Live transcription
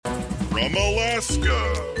From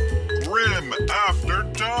Alaska, Grim After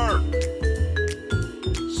Dark.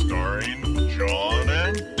 Starring John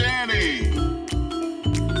and Danny.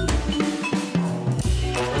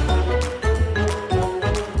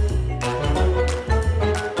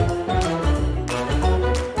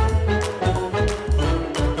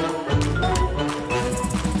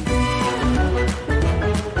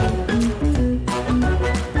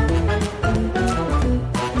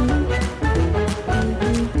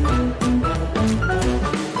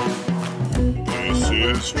 This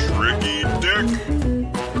is Tricky Dick.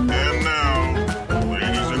 And now,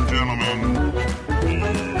 ladies and gentlemen,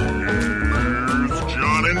 here's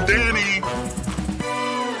John and Danny.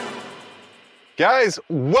 Guys,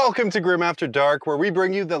 welcome to Grim After Dark, where we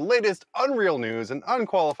bring you the latest unreal news and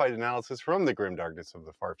unqualified analysis from the grim darkness of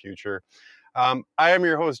the far future. I am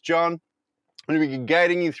your host, John. I'm going to be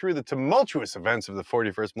guiding you through the tumultuous events of the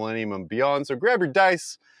 41st millennium and beyond. So grab your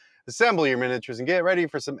dice, assemble your miniatures, and get ready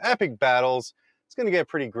for some epic battles. It's going to get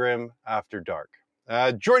pretty grim after dark.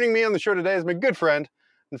 Joining me on the show today is my good friend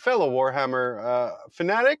and fellow Warhammer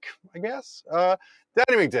fanatic, I guess, Danny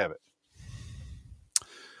McDevitt.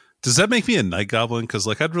 Does that make me a night goblin? Because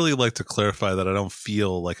I'd really like to clarify that I don't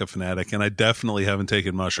feel like a fanatic, and I definitely haven't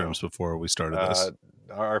taken mushrooms before we started this.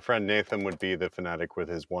 Our friend Nathan would be the fanatic with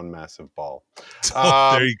his one massive ball.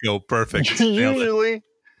 There you go. Perfect. Usually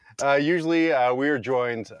we are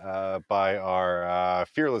joined by our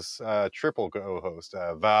fearless triple co-host,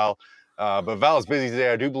 Val. But Val is busy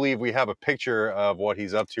today. I do believe we have a picture of what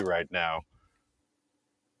he's up to right now.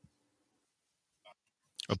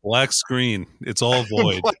 A black screen. It's all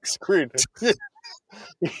void. Black screen.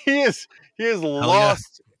 He is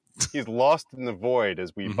lost. Yeah. He's lost in the void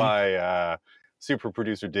as we buy super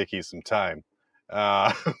producer Dickie some time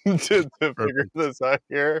to figure this out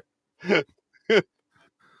here.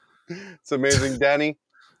 It's amazing, Danny.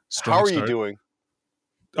 How are you doing?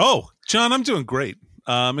 Oh, John, I'm doing great.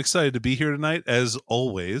 I'm excited to be here tonight, as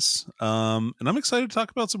always. And I'm excited to talk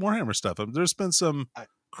about some Warhammer stuff. There's been some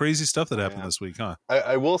crazy stuff that happened this week, huh?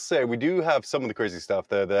 I will say, we do have some of the crazy stuff.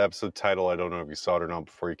 The episode title, I don't know if you saw it or not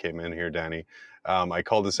before you came in here, Danny. I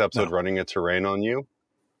called this episode Running a Terrain on You.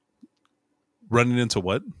 Running into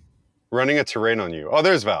what? Running a terrain on you. Oh,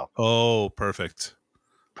 there's Val. Oh, perfect.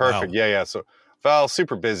 Perfect. Wow. Yeah. So Val,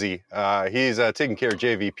 super busy. He's taking care of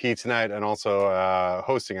JVP tonight and also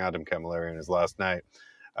hosting Adam Camilleri in his last night.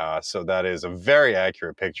 So that is a very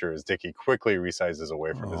accurate picture as Dickie quickly resizes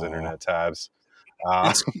away from his internet tabs.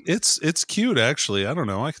 It's cute, actually. I don't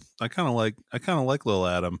know. I kind of like little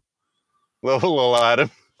Adam. Little Adam.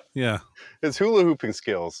 Yeah. His hula hooping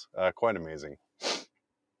skills, quite amazing.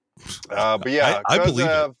 But yeah, I believe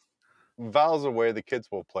it. Val's away, the kids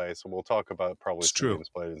will play, so we'll talk about probably some games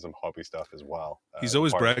played and some hobby stuff as well. He's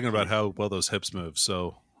always bragging about how well those hips move.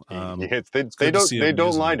 So he hits. They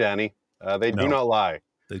don't lie, Danny. They do not lie.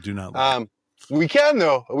 They do not lie. We can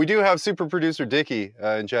though. We do have super producer Dickie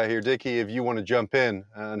in chat here. Dickie, if you want to jump in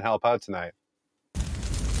and help out tonight.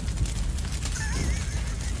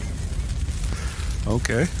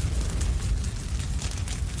 Okay.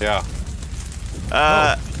 Yeah.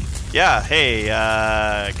 Yeah, hey,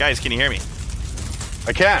 guys, can you hear me?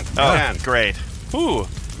 I can. Great. Ooh,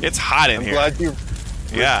 it's hot in here. I'm glad you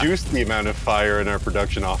reduced the amount of fire in our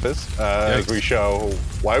production office as we show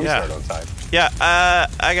why we start on time. Yeah,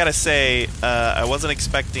 I gotta say, I wasn't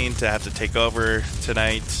expecting to have to take over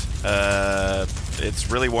tonight. It's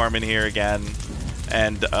really warm in here again,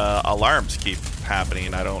 and alarms keep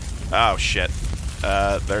happening. Oh, shit.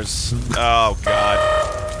 Oh, God.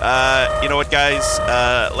 You know what, guys?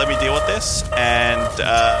 Let me deal with this, and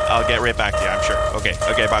I'll get right back to you, I'm sure.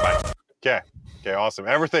 Okay, bye-bye. Okay, awesome.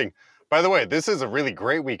 Everything. By the way, this is a really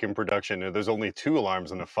great week in production. There's only 2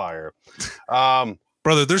 alarms and a fire.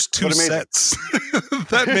 Brother, there's 2 sets.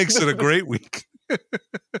 That makes it a great week.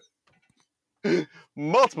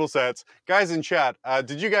 Multiple sets. Guys in chat,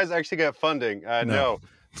 did you guys actually get funding? No.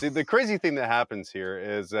 See, the crazy thing that happens here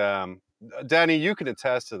is... Danny, you can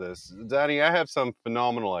attest to this. Danny, I have some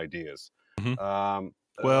phenomenal ideas. Well,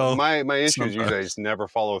 my issue is usually I just never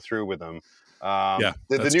follow through with them. The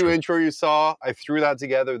new true. intro you saw, I threw that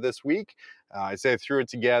together this week. I say I threw it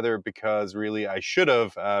together because really I should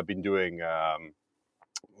have been doing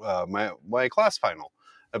my class final.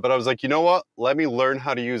 But I was like, you know what? Let me learn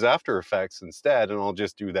how to use After Effects instead, and I'll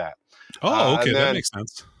just do that. Oh, okay, that makes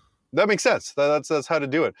sense. That makes sense. That's how to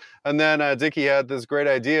do it. And then Dickie had this great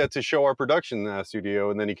idea to show our production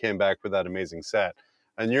studio, and then he came back with that amazing set.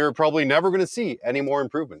 And you're probably never going to see any more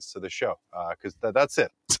improvements to the show because that's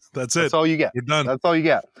it. That's it. That's all you get. You're done. That's all you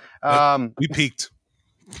get. We peaked.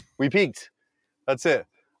 We peaked. That's it.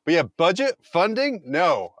 But But yeah, budget funding?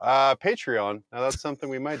 No. Patreon. Now that's something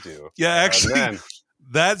we might do. Yeah, actually, then,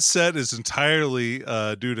 that set is entirely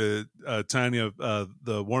due to Tanya,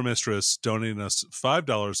 the War Mistress, donating us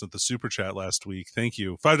 $5 at the super chat last week. Thank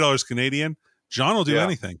you. $5 Canadian. John will do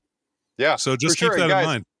anything. Yeah. So just for keep sure. that Guys, in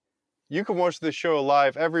mind. You can watch the show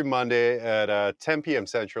live every Monday at 10 p.m.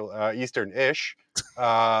 Central, Eastern-ish,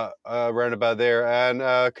 around about there. And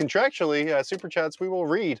contractually, super chats we will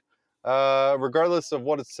read, regardless of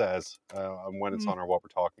what it says and when it's on or what we're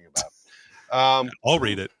talking about. I'll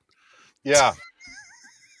read it. Yeah.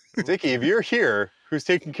 Dickie, if you're here, who's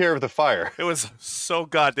taking care of the fire? It was so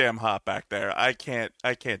goddamn hot back there. I can't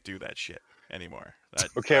do that shit anymore.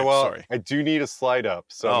 Okay, sorry. I do need a slide up,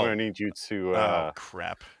 so I'm going to need you to... oh,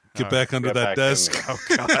 crap. Get back under that desk. Oh,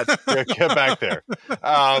 God. Get back there.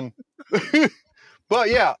 But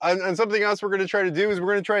yeah, and something else we're going to try to do is we're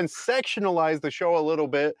going to try and sectionalize the show a little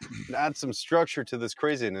bit and add some structure to this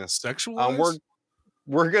craziness. Sexualize?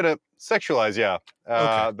 We're going to sexualize,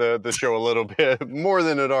 the show a little bit more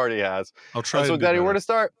than it already has. I'll try. So, Daddy, we're going to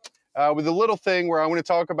start with a little thing where I want to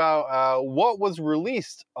talk about what was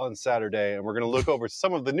released on Saturday, and we're going to look over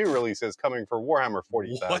some of the new releases coming for Warhammer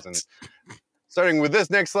 40,000. Starting with this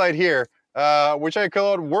next slide here, which I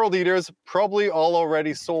called World Eaters, probably all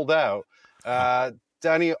already sold out.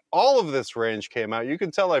 Danny, all of this range came out. You can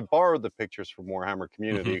tell I borrowed the pictures from Warhammer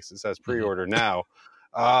Community because it says pre-order now.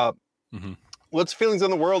 What's feelings on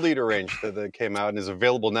the World Eater range that came out and is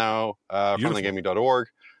available now frontlinegaming.org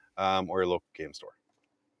or your local game store?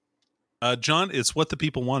 John, it's what the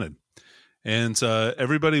people wanted. And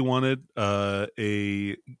everybody wanted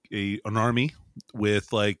an army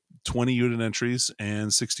with like 20 unit entries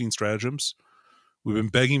and 16 stratagems. We've been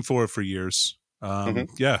begging for it for years.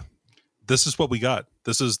 Yeah, this is what we got.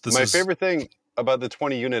 This is my favorite thing about the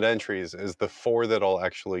 20 unit entries is the 4 that I'll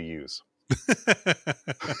actually use.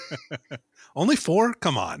 Only 4?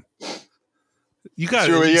 Come on. You got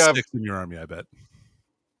at least 6 in your army, I bet.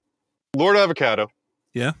 Lord Avocado.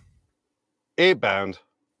 Yeah. 8-bound.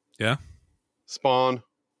 Yeah. Spawn.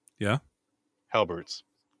 Yeah. Hellbrutes.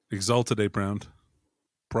 Exalted 8-bound.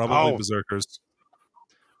 Probably Berserkers.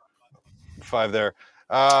 5 there.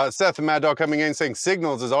 Seth and Mad Dog coming in saying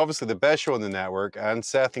Signals is obviously the best show on the network, and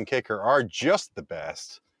Seth and Kicker are just the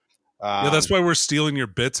best. Yeah, that's why we're stealing your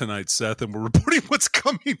bit tonight, Seth, and we're reporting what's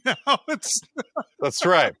coming out. That's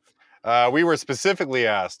right. We were specifically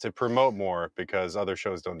asked to promote more because other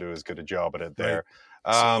shows don't do as good a job at it there.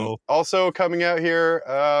 Right. Also coming out here,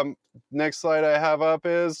 next slide I have up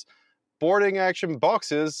is boarding action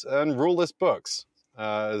boxes and ruleless books,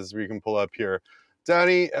 as we can pull up here.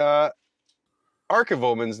 Danny, Arc of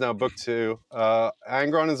Omen's now book 2.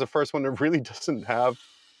 Angron is the first one that really doesn't have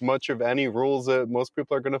much of any rules that most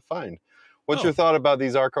people are going to find. What's your thought about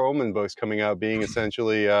these Arc of Omen books coming out being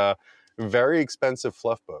essentially very expensive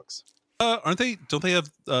fluff books? Aren't they? Don't they have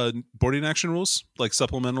boarding action rules, like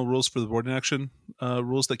supplemental rules for the boarding action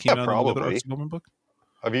rules that came out in the other Arc of Omen book?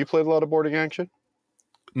 Have you played a lot of boarding action?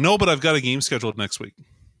 No, but I've got a game scheduled next week.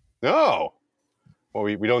 No. Well,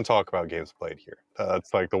 we don't talk about games played here.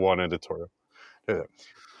 That's like the one editorial.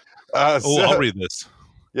 I'll read this.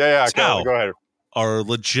 Yeah, go ahead. Are a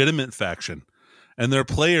legitimate faction, and their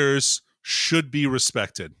players should be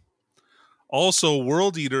respected. Also,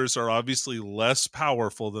 World Eaters are obviously less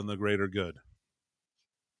powerful than the greater good.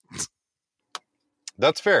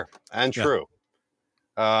 That's fair and true.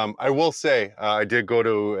 I will say I did go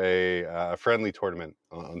to a friendly tournament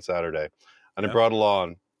on Saturday, and I brought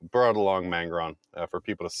along Mangron for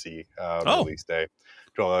people to see release day,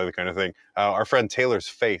 do all that other kind of thing. Our friend Taylor's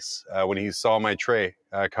face when he saw my tray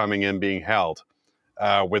coming in being held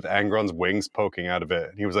with Angron's wings poking out of it,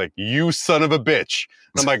 and he was like, "You son of a bitch!"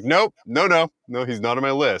 And I'm like, "Nope, no, he's not on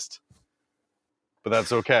my list." But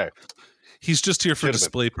that's okay. He's just here for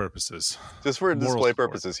display purposes. Just for display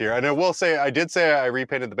purposes here. And I will say, I did say I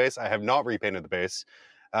repainted the base. I have not repainted the base.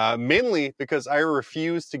 Mainly because I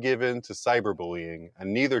refuse to give in to cyberbullying,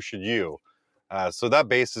 and neither should you. So that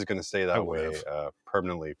base is going to stay that way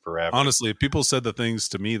permanently forever. Honestly, if people said the things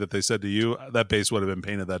to me that they said to you, that base would have been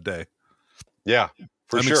painted that day. Yeah,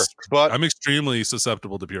 for sure. But I'm extremely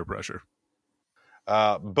susceptible to peer pressure.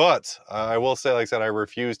 But I will say, like I said, I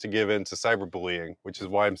refuse to give in to cyberbullying, which is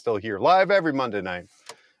why I'm still here live every Monday night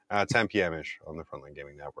at 10 p.m.-ish on the Frontline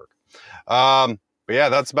Gaming Network. But yeah,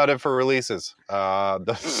 that's about it for releases.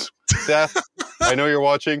 Seth, I know you're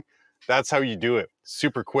watching. That's how you do it.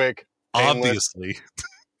 Super quick. Painless. Obviously.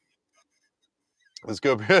 Let's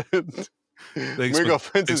go. Thanks, go,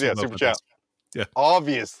 Princess. Yeah, super chat. Yeah.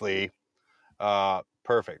 Obviously.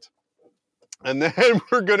 Perfect. And then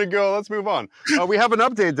we're going to go, let's move on. We have an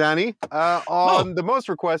update, Danny, on the most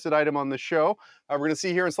requested item on the show. We're going to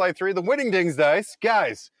see here in slide 3, the Winning Dings dice.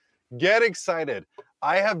 Guys, get excited.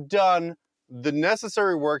 I have done the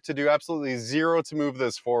necessary work to do absolutely zero to move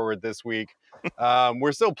this forward this week.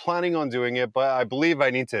 We're still planning on doing it, but I believe I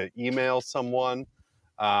need to email someone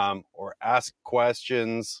or ask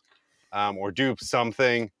questions or do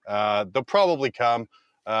something. They'll probably come.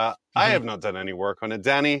 I have not done any work on it.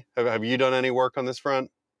 Danny, have you done any work on this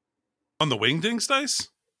front? On the Wingdings dice?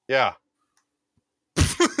 Yeah.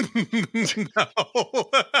 No.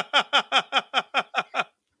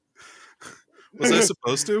 Was I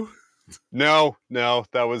supposed to? No,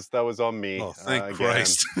 that was on me. Oh, thank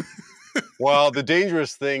Christ. Well, the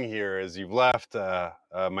dangerous thing here is you've left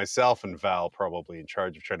myself and Val probably in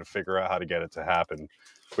charge of trying to figure out how to get it to happen,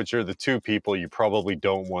 which are the two people you probably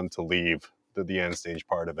don't want to leave the end stage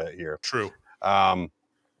part of it here. True.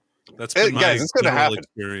 That's been my guys, it's going to happen.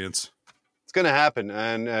 Experience. It's going to happen,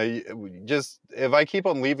 and just if I keep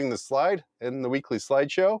on leaving the slide in the weekly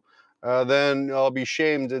slideshow, then I'll be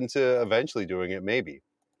shamed into eventually doing it. Maybe.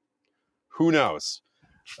 Who knows?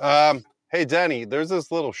 Hey, Danny, there's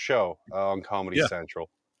this little show on Comedy Central.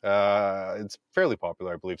 It's fairly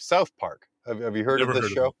popular, I believe. South Park. Have you heard of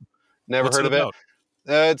this show? Never heard of it.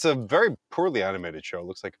 It's a very poorly animated show. It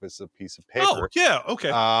looks like it's a piece of paper. Oh, yeah, okay.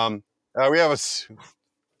 We have a...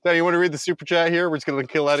 Danny, you want to read the super chat here? We're just going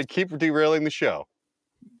to kill at it. Keep derailing the show.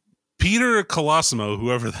 Peter Colosimo,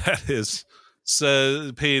 whoever that is,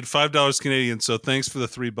 paid $5 Canadian, so thanks for the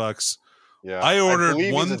 $3. Yeah, I ordered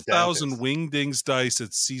 1,000 Wingdings dice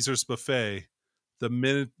at Caesar's Buffet the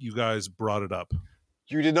minute you guys brought it up.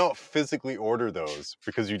 You did not physically order those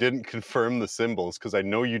because you didn't confirm the symbols, because I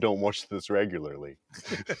know you don't watch this regularly.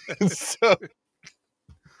 So,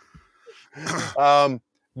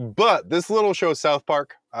 but this little show, South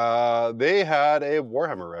Park, they had a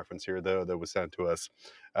Warhammer reference here that was sent to us,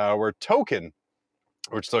 where Tolkien,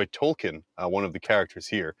 one of the characters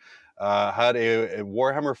here, had a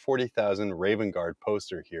Warhammer 40,000 Raven Guard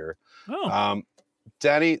poster here. Oh.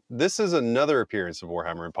 Danny, this is another appearance of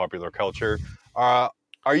Warhammer in popular culture.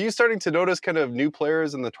 Are you starting to notice kind of new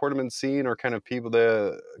players in the tournament scene, or kind of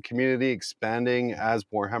the community expanding as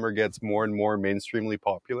Warhammer gets more and more mainstreamly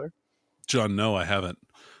popular? John, no, I haven't.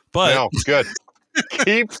 But no, good.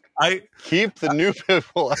 keep the new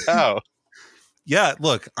people out. Yeah,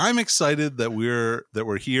 look, I'm excited that we're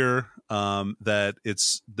here. That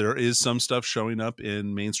there is some stuff showing up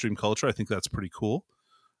in mainstream culture. I think that's pretty cool.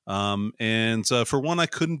 And for one, I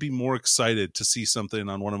couldn't be more excited to see something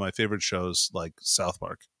on one of my favorite shows like South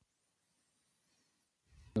Park.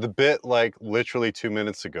 The bit, like literally 2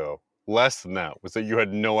 minutes ago, less than that, was that you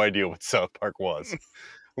had no idea what South Park was.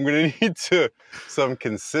 I'm going to need some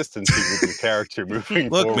consistency with your character moving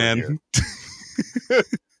forward. Look, man,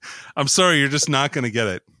 I'm sorry, you're just not going to get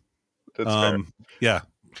it. That's fair. Yeah.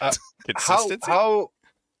 Consistency? How?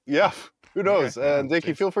 Yeah. Who knows? And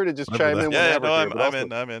Dickie, feel free to just chime in. Yeah,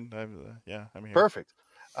 whenever. I'm in. I'm here. Perfect.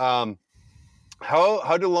 How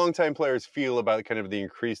do longtime players feel about kind of the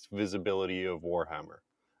increased visibility of Warhammer?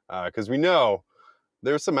 Because we know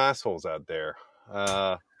there's some assholes out there,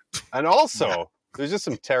 and also there's just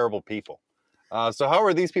some terrible people. So how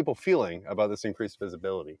are these people feeling about this increased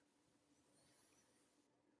visibility?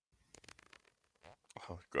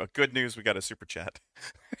 Oh, good news! We got a super chat.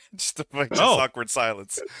 Just awkward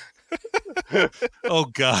silence. Oh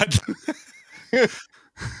God.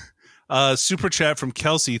 Super chat from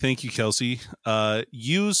Kelsey. Thank you, Kelsey.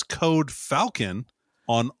 Use code Falcon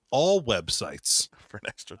on all websites for an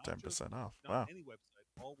extra 10% off. Wow. Any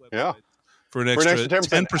website, all websites, yeah. For an extra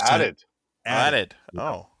 10% added.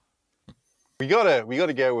 Oh. We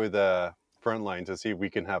gotta get with Frontline to see if we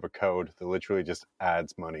can have a code that literally just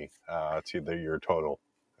adds money to your total.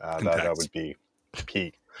 That would be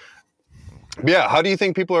peak. Yeah, how do you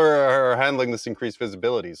think people are handling this increased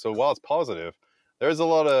visibility? So while it's positive, there's a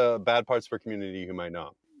lot of bad parts for community who might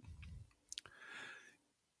not.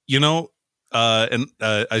 And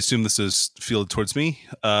I assume this is fielded towards me.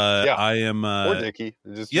 Yeah. I am. Or Dickie.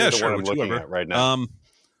 Sure. I'm looking at right now.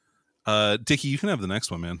 Dickie, you can have the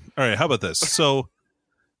next one, man. All right, how about this? So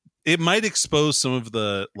it might expose some of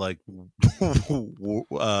the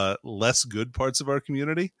less good parts of our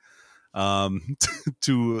community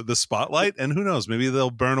to the spotlight, and who knows, maybe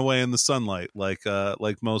they'll burn away in the sunlight like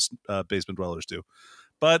most basement dwellers do.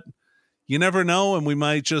 But you never know, and we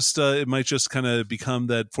might just it might just kind of become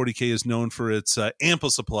that 40K is known for its ample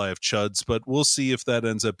supply of chuds, but we'll see if that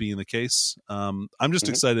ends up being the case. I'm just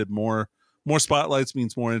excited. More spotlights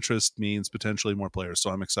means more interest, means potentially more players,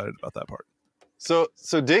 so I'm excited about that part. So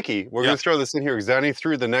Dickie, we're Yeah. going to throw this in here because Danny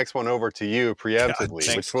threw the next one over to you preemptively,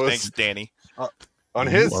 Thanks, which was thanks, Danny. on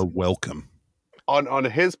You his are welcome. on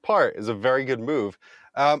his part is a very good move.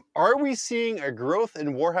 Are we seeing a growth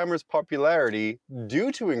in Warhammer's popularity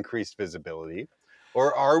due to increased visibility,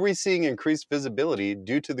 or are we seeing increased visibility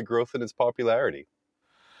due to the growth in its popularity?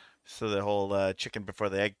 So the whole chicken before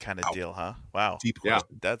the egg kind of deal, huh? Wow. Deep Yeah.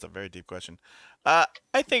 question. That's a very deep question. I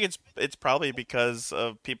think it's probably because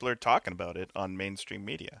of people are talking about it on mainstream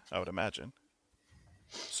media, I would imagine.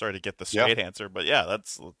 Sorry to get the straight answer, but yeah,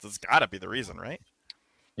 that's got to be the reason, right?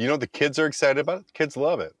 You know, the kids are excited about it. The kids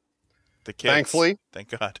love it. The kids. Thankfully.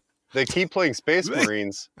 Thank God. They keep playing Space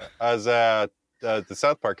Marines as the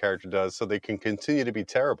South Park character does, so they can continue to be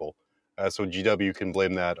terrible. So GW can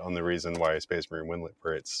blame that on the reason why Space Marine win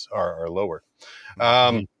rates are lower.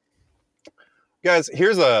 Guys,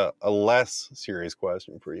 here's a less serious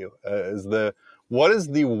question for you. What is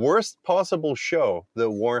the worst possible show that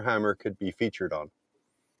Warhammer could be featured on?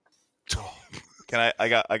 Can I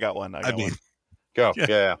got one. I mean, one. Go. Yeah.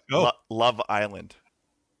 Yeah. Go. Love Island.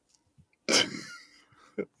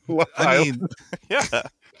 I mean, Yeah.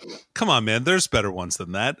 come on, man. There's better ones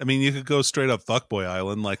than that. I mean, you could go straight up Fuckboy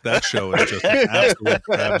Island. Like, that show is just an absolute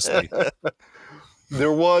travesty.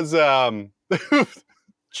 There was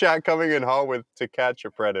chat coming in hot with To Catch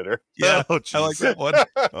a Predator. Yeah, Oh, I like jeez. that one.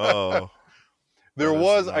 Oh. There That is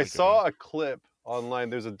was, not I a good saw a clip online.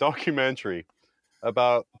 There's a documentary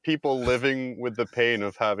about people living with the pain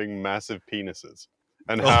of having massive penises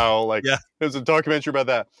and how, like, yeah. there's a documentary about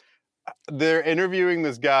that. They're interviewing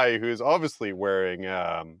this guy who's obviously wearing,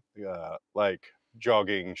 like,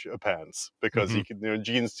 jogging pants because he can,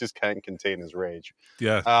 jeans just can't contain his rage.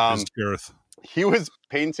 Yeah, Um, it's Gareth. He was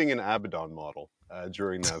painting an Abaddon model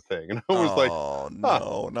during that thing. And I was like, Oh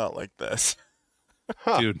no, not like this.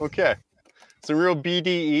 Dude. okay. Some real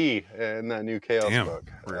BDE in that new Chaos Damn.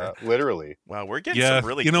 book. Literally. Wow, we're getting Yeah, some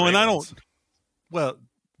really and great I don't. ones. Well,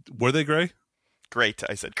 were they gray? Great.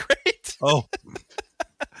 I said great. Oh,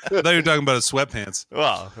 I thought you were talking about his sweatpants.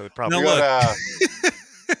 Well, it probably We No, got,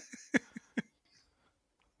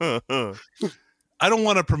 I don't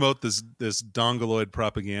want to promote this dongoloid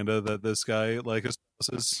propaganda that this guy like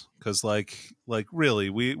espouses, because like really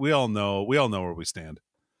we all know where we stand.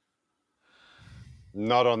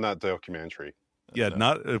 not on that documentary. Yeah,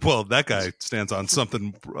 not well. That guy stands on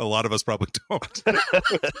something a lot of us probably don't.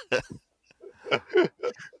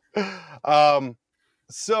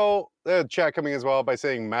 So chat coming as well by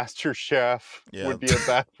saying Master Chef Yeah. would be a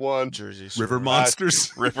bad one. Jersey River Shore.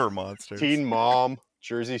 monsters. River monsters. Teen Mom,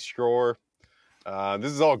 Jersey Shore.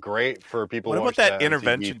 This is all great for people. What who about watch that the MTV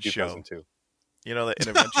intervention show? 2002. You know, the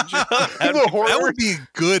intervention show. The horror. That would be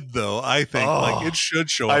good though. I think like Oh, it should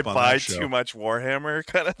show I up on buy that show. too much Warhammer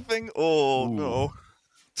kind of thing. Oh Ooh. no.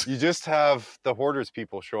 You just have the Hoarders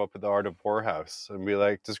people show up at the Art of War house and be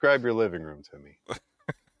like, describe your living room to me.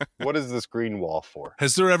 What is this green wall for?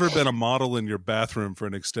 Has there ever been a model in your bathroom for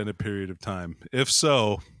an extended period of time? If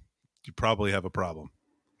so, you probably have a problem.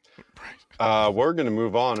 We're going to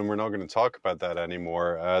move on, and we're not going to talk about that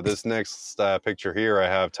anymore. This next picture here I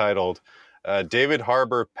have titled, David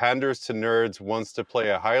Harbour panders to nerds, wants to play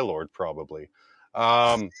a High Lord, probably.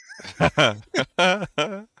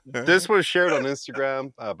 This was shared on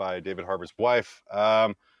Instagram by David Harbour's wife.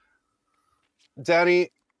 Danny,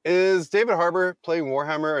 is David Harbour playing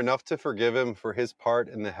Warhammer enough to forgive him for his part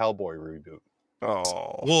in the Hellboy reboot?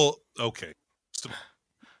 Oh. Well, okay. So,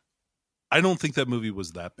 I don't think that movie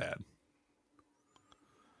was that bad.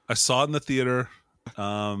 I saw it in the theater.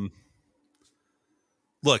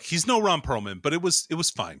 Look, he's no Ron Perlman, but it was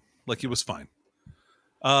fine. Like, it was fine.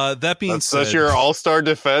 That being said, That's your all-star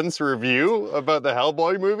defense review about the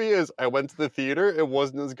Hellboy movie is I went to the theater. It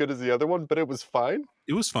wasn't as good as the other one, but it was fine.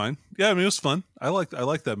 it was fine. Yeah, I mean, it was fun. I liked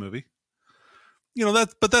that movie. You know,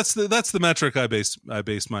 that's the metric I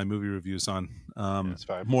base my movie reviews on. That's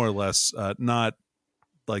fine. More or less, not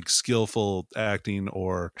like skillful acting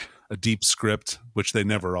or a deep script, which they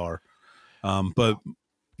never are. But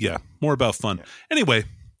yeah, more about fun. Yeah. Anyway,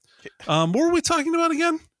 what were we talking about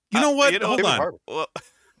again? You know what? Hold David on. Harbour. Well,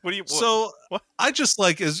 what do you? So what? I just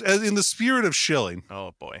like as in the spirit of shilling,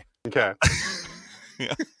 Oh boy. Okay.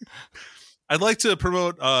 I'd like to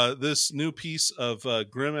promote this new piece of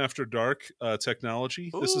Grim After Dark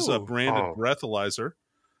technology. This is a Ooh. branded Oh. breathalyzer.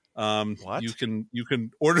 What? You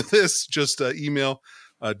can order this. Just email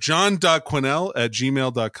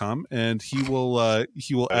john.quinnell@gmail.com and he will That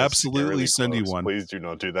is absolutely scarily send you close. one. Please do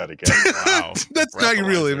not do that again. Wow. That's not your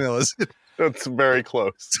real Breathalyzer. email, is it? That's very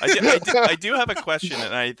close. I do have a question,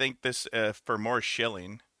 and I think this for more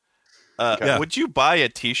shilling. Okay. Yeah. Would you buy a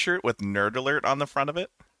T-shirt with Nerd Alert on the front of it?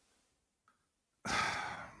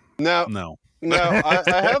 Now, No. I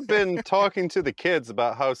have been talking to the kids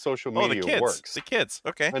about how social Oh, media the kids. works. The kids.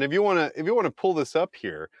 Okay. And if you want to pull this up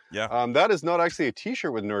here, Yeah. that is not actually a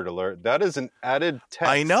T-shirt with Nerd Alert. That is an added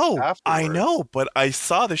text. I know. Afterwards. But I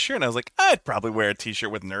saw the shirt and I was like, I'd probably wear a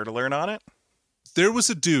T-shirt with Nerd Alert on it. There was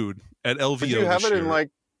a dude at LVO But you have this it in year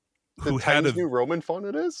like the who had Times a. New Roman font.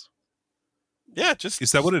 It is. Yeah, just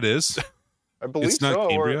Is that what it is? I believe It's not so.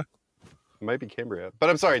 Cambria. It might be Cambria.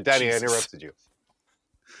 But I'm sorry, Danny, I Jesus. interrupted you.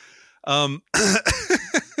 I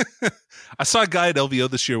saw a guy at LVO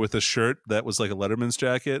this year with a shirt that was like a Letterman's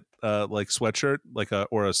jacket, like sweatshirt, like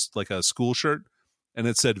a school shirt, and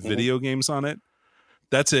it said video games on it.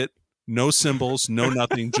 That's it. No symbols, no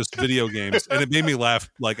nothing, just video games, and it made me laugh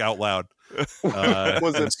like out loud.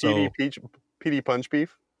 Was it so, PD Punch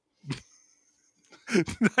Beef?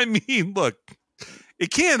 I mean, look, it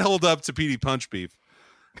can't hold up to PD Punch Beef.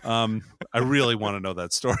 I really want to know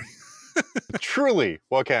that story. Truly,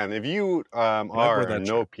 well, Ken, if you are that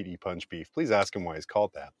no PD Punch Beef, please ask him why he's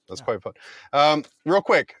called that. That's quite fun. Real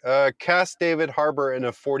quick, cast David Harbour in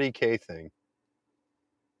a 40K thing.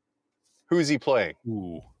 Who's he playing?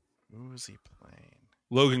 Ooh, Who's he playing?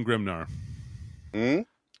 Logan Grimnar. Okay.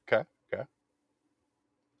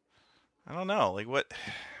 I don't know. Like what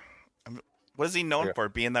is he known for?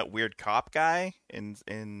 Being that weird cop guy in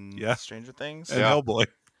Yeah. Stranger Things? And Yeah. Hellboy.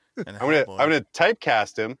 And I'm Hellboy. gonna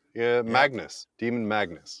typecast him. Magnus, Demon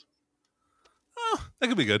Magnus, Oh, that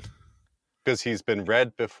could be good. because he's been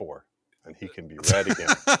red before, and he can be red again.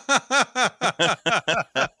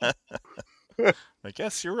 I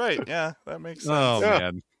guess you're right. Yeah, that makes sense. Oh Yeah.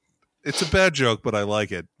 man, it's a bad joke, but I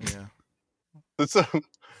like it. Yeah.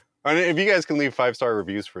 I mean, if you guys can leave 5-star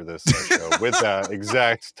reviews for this show with that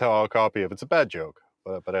exact copy of it's a bad joke,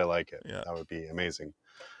 but I like it. Yeah. That would be amazing.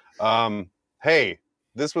 Hey,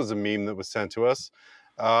 this was a meme that was sent to us.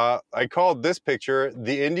 I called this picture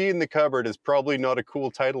 "The Indie in the Cupboard" is probably not a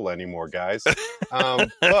cool title anymore, guys.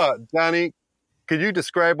 But Danny, could you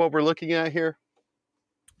describe what we're looking at here?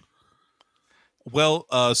 Well,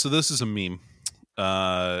 so this is a meme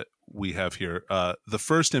we have here. The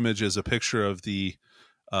first image is a picture of the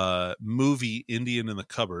movie Indian in the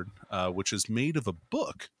Cupboard, which is made of a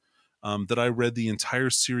book that I read the entire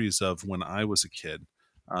series of when I was a kid.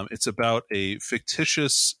 It's about a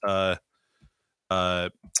fictitious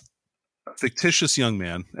young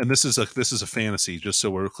man, and this is a fantasy. Just so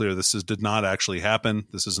we're clear, did not actually happen.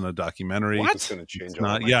 This isn't a documentary. I'm just going to change. It's all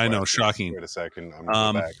not- my yeah, I know, questions. shocking. Wait a second. I'm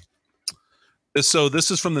going to go back. So this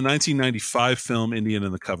is from the 1995 film Indian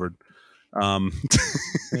in the Cupboard.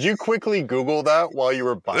 Did you quickly Google that while you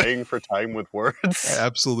were buying for time with words?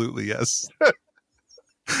 Absolutely, yes.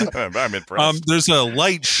 I'm impressed. There's a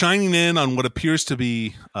light shining in on what appears to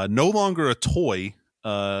be no longer a toy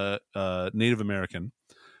Native American.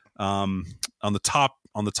 On the top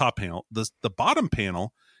panel, the bottom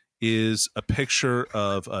panel is a picture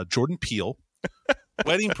of Jordan Peele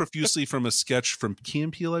sweating profusely from a sketch from Key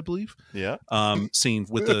and Peele, I believe. Yeah. Scene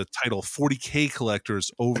with the title 40K Collectors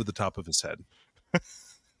over the top of his head.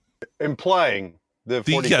 Implying the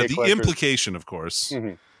 40K The collectors. implication, of course,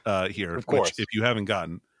 Mhm. here, Of course. which if you haven't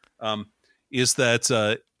gotten, is that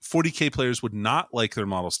 40K players would not like their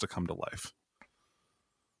models to come to life.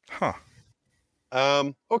 Huh.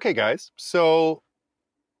 Okay, guys. So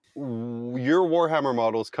your Warhammer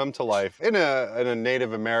models come to life in a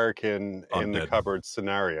Native American in the Undead. cupboard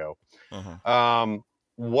scenario. Uh-huh.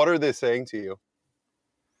 What are they saying to you?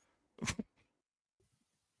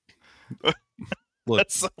 Look,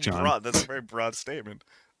 That's so John. broad. That's a very broad statement.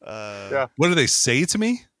 Yeah. What do they say to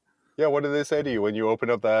me? Yeah, what do they say to you when you open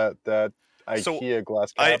up that So, IKEA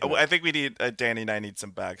glass cabinet? I think we need Danny and I need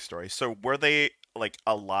some backstory. So were they like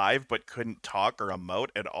alive but couldn't talk or emote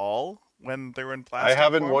at all when they were in I plastic?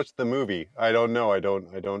 haven't form? watched the movie. I don't know. I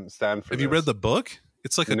don't stand for Have you this. read the book?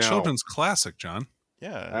 It's like a No. children's classic, John.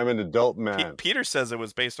 Yeah. I'm an adult man. Peter says it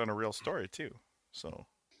was based on a real story too. So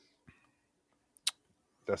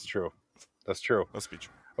That's true. That's true. must be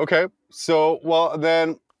true. Okay, so well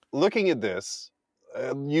then, looking at this,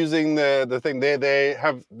 using the thing,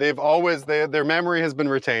 their memory has been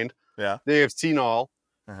retained. Yeah. They have seen all.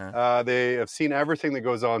 Uh-huh. They have seen everything that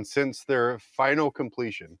goes on since their final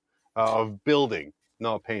completion of building,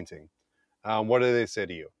 not painting. What do they say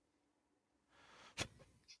to you?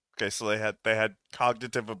 Okay, so they had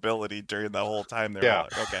cognitive ability during the whole time they were Yeah.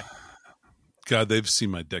 alive. Okay. God, they've seen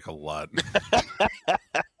my dick a lot.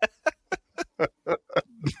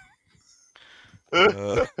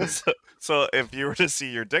 So if you were to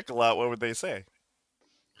see your dick a lot, what would they say?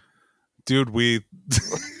 Dude, we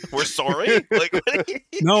We're sorry? Like what do you-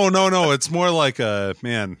 no. It's more like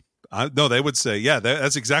man. No, they would say, yeah,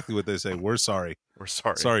 that's exactly what they say. We're sorry. We're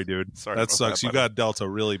sorry. Sorry, dude. Sorry That about sucks. that, You got dealt a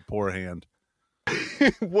really poor hand.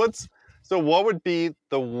 What would be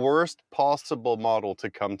the worst possible model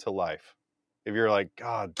to come to life? If you're like,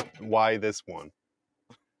 God, why this one?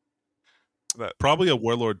 Probably a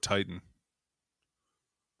Warlord Titan.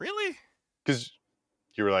 Really? Because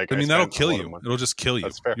you were like, I mean, that'll spent a kill lot of you. money. It'll just kill you.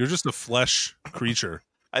 That's fair. You're just a flesh creature.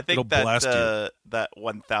 I It'll think blast you. that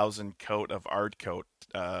 1,000 coat of Ard coat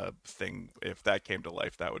thing, if that came to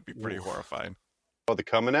life, that would be pretty Oof. horrifying. Oh, the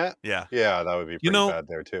coming at? Yeah. Yeah, that would be pretty bad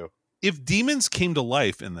there too. If demons came to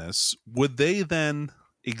life in this, would they then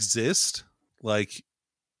exist like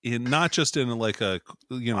in not just in like a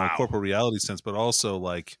Wow. corporal reality sense, but also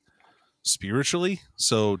like spiritually?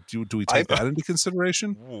 So do we take that into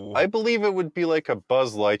consideration? I believe it would be like a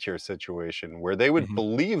Buzz Lightyear situation where they would Mhm.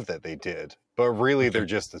 believe that they did, but really they're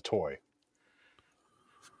just a toy.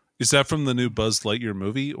 Is that from the new Buzz Lightyear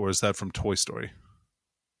movie, or is that from Toy Story?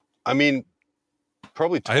 I mean,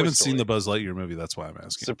 probably Toy I haven't Story. seen the Buzz Lightyear movie. That's why I'm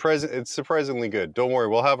asking. It's surprisingly good. Don't worry,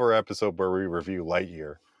 we'll have our episode where we review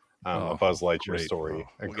Lightyear, a Buzz Lightyear great. story,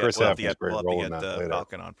 and We'll Chris have to Evans get, we'll have role to in get that later.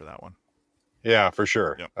 Falcon on for that one. Yeah, for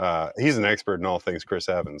sure. Yep. He's an expert in all things Chris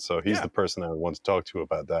Evans, so he's the person I would want to talk to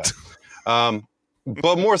about that.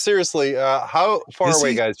 But more seriously, how far Is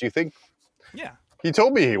away, he? guys, do you think? Yeah, He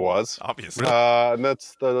told me he was. obviously. And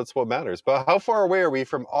that's what matters. But how far away are we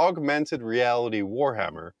from augmented reality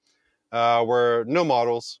Warhammer, where no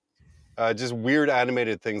models, just weird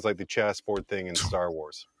animated things like the chessboard thing in Star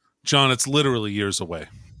Wars? John, it's literally years away.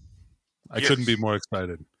 I Years. couldn't be more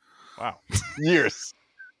excited. Wow. Years.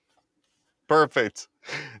 Perfect.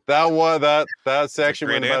 That section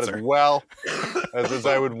great went about answer. as well as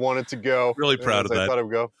I would want it to go. Really proud as of I that. thought it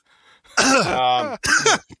would go.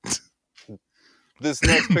 This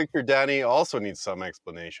next picture, Danny, also needs some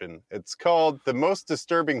explanation. It's called "The Most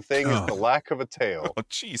Disturbing Thing is the Lack of a Tail." Oh,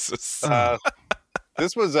 Jesus.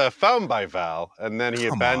 This was found by Val, and then he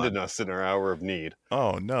Come abandoned us in our hour of need.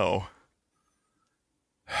 Oh, no.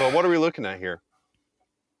 But what are we looking at here?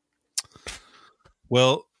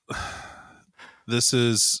 Well, this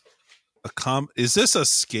is is this a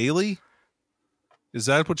scaly? Is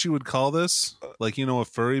that what you would call this? Like, a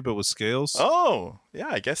furry but with scales? Oh, yeah,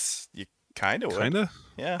 I guess you kind of would. Kind of?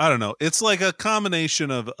 Yeah. I don't know. It's like a combination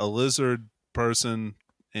of a lizard person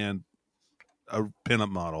and a pinup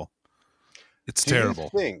model. It's terrible.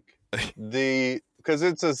 Do you think because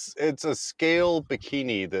it's a scale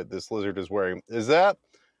bikini that this lizard is wearing, is that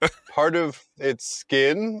part of its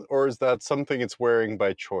skin, or is that something it's wearing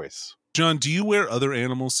by choice? John, do you wear other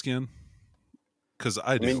animal skin? Because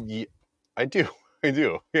I do. I mean, I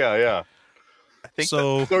do. Yeah. I think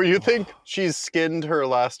So So you think she's skinned her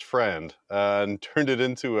last friend and turned it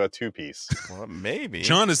into a two-piece? well, maybe.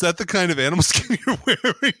 John, is that the kind of animal skin you're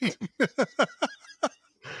wearing?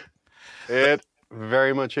 It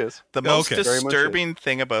very much is. The most Okay. Very much disturbing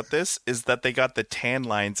thing about this is that they got the tan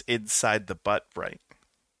lines inside the butt right.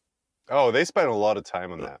 Oh, they spent a lot of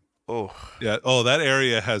time on that. Oh, Yeah. Oh, that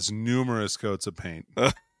area has numerous coats of paint.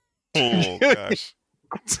 oh gosh.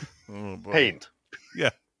 Oh, boy. Paint.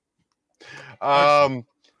 Yeah.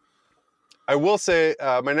 I will say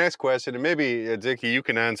my next question, and maybe Dickie, you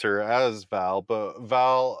can answer as Val. But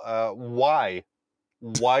Val, why?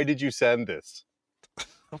 Why did you send this?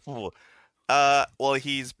 Well,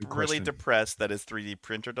 he's Good really question. depressed that his 3D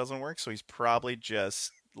printer doesn't work, so he's probably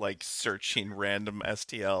just like searching random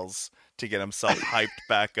STLs to get himself hyped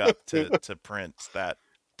back up to print that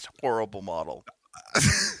horrible model.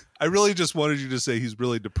 I really just wanted you to say he's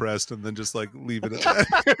really depressed and then just like leave it at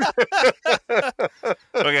that.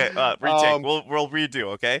 Okay, retake. Um, We'll redo.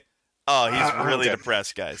 Okay. Oh, he's really okay.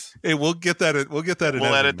 depressed, guys. Hey, we'll get that. We'll get that. in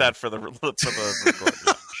We'll edit editing. that for the record.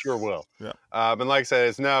 Yeah. Sure will. Yeah. And like I said,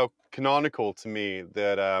 it's now canonical to me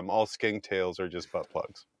that all skink tails are just butt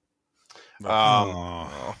plugs.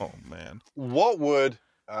 Oh. Oh man. What would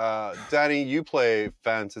Danny? You play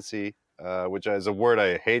fantasy, which is a word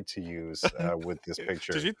I hate to use with this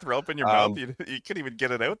picture. Did you throw up in your mouth? You couldn't even get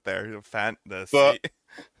it out there. But-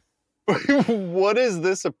 What is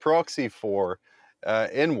this a proxy for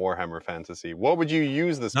in Warhammer Fantasy? What would you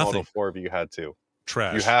use this model Nothing. for if you had to?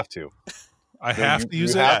 Trash. You have to. I have to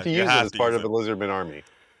use you it. have to You use have it as to part use of the Lizardman army.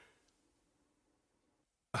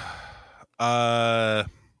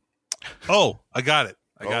 Oh, I got it.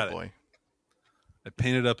 I got it. Boy. I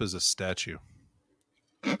painted up as a statue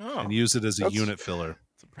Oh, and use it as a That's- unit filler.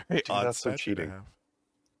 it's a very odd that's so statue to cheating. have.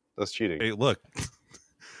 That's cheating. Hey, look,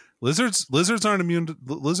 lizards aren't immune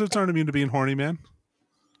to being horny, man.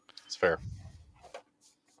 It's fair.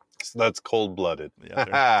 So that's cold-blooded. Yeah,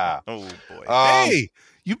 Ha Oh boy. ha. Hey,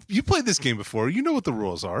 you played this game before. You know what the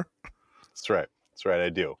rules are. That's right. That's right, I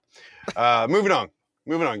do. Moving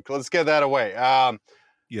on. Let's get that away.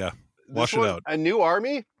 Yeah, This wash it one, out. A new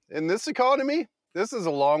army in this economy. This is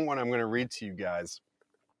a long one. I'm going to read to you guys.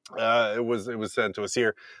 It was sent to us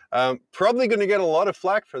here. Probably going to get a lot of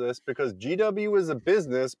flack for this because GW is a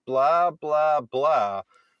business, blah blah blah.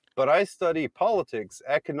 But I study politics,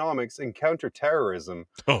 economics, and counterterrorism,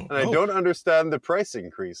 and I don't understand the price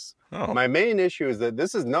increase. Oh. My main issue is that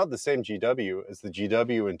this is not the same GW as the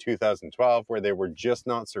GW in 2012, where they were just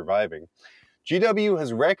not surviving. GW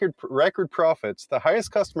has record profits, the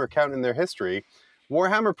highest customer count in their history.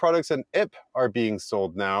 Warhammer products and IP are being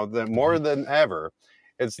sold now more than ever.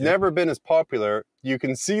 It's never been as popular. You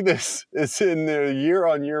can see this is in the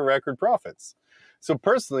year-on-year record profits. So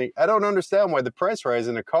personally, I don't understand why the price rise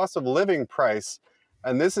in a cost of living price,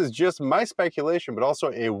 and this is just my speculation, but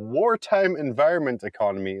also a wartime environment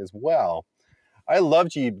economy as well. I love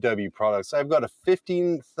GW products. I've got a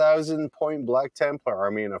 15,000 point Black Templar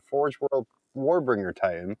army and a Forge World Warbringer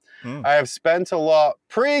Titan. I have spent a lot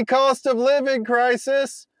pre-cost of living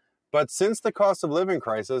crisis, but since the cost of living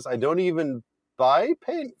crisis, I don't even buy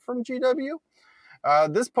paint from GW.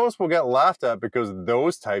 This post will get laughed at because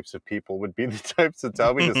those types of people would be the types to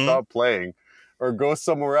tell me to stop playing or go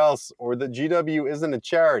somewhere else, or that GW isn't a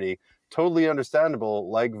charity. Totally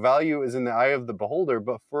understandable. Like, value is in the eye of the beholder,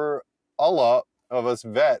 but for a lot of us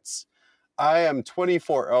vets, I am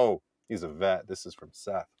 24. Oh, he's a vet. This is from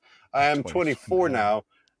Seth. I am 24 now.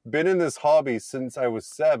 Been in this hobby since I was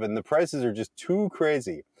 7. The prices are just too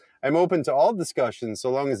crazy. I'm open to all discussions so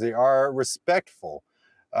long as they are respectful.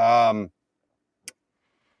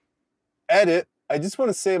 Edit. I just want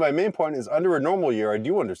to say my main point is under a normal year, I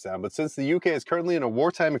do understand, but since the UK is currently in a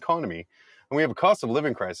wartime economy and we have a cost of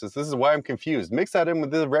living crisis, this is why I'm confused. Mix that in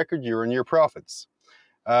with the record year-on-year profits.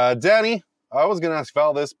 Danny, I was going to ask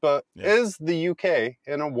Val this, but is the UK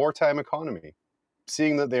in a wartime economy,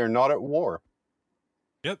 seeing that they are not at war?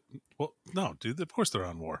 Yep. Well, no, dude. Of course they're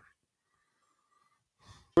on war.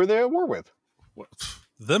 Who are they at war with? What?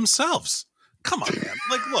 Themselves. Come on, man.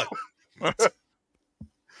 Like, look.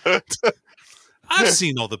 I've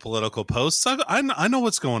seen all the political posts. I know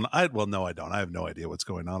what's going on. Well, no, I don't. I have no idea what's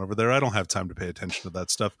going on over there. I don't have time to pay attention to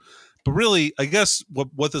that stuff. But really, I guess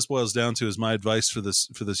what this boils down to is my advice for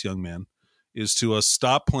this young man is to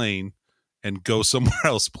stop playing and go somewhere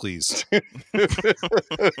else, please.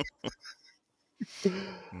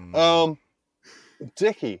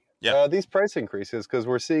 Dickie. Yeah. These price increases, because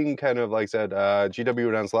we're seeing kind of, like I said, GW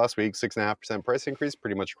announced last week, 6.5% price increase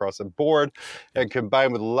pretty much across the board. And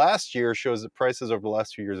combined with last year shows that prices over the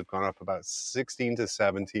last 2 years have gone up about 16 to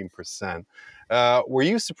 17%. Were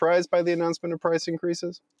you surprised by the announcement of price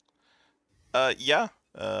increases? Yeah.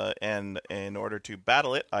 And in order to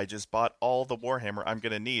battle it, I just bought all the Warhammer I'm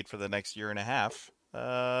going to need for the next year and a half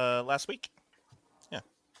last week. Yeah.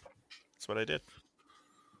 That's what I did.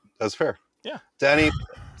 That's fair. Yeah. Danny,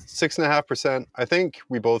 6.5%. I think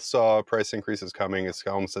we both saw price increases coming. It's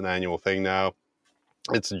almost an annual thing now.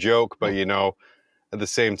 It's a joke, but at the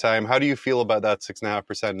same time, how do you feel about that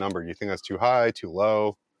 6.5% number? Do you think that's too high, too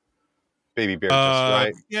low? Baby Bear, just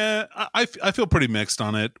right? Yeah, I feel pretty mixed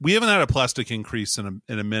on it. We haven't had a plastic increase in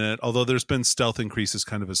a minute, although there's been stealth increases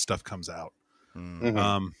kind of as stuff comes out.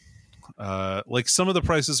 Mm-hmm. Like some of the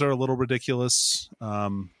prices are a little ridiculous,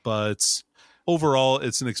 but overall,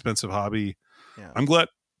 it's an expensive hobby. Yeah. I'm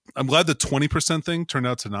glad the 20% thing turned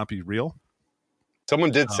out to not be real.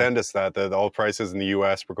 Someone did send us that all prices in the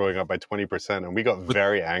U.S. were going up by 20%, and we got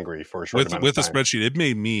very angry for a short amount of time. With the spreadsheet, it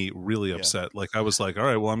made me really upset. Like, I was like, all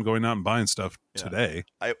right, well, I'm going out and buying stuff today.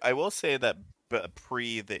 I will say that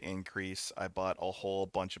pre the increase, I bought a whole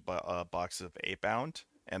bunch of boxes of 8-bound,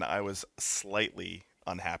 and I was slightly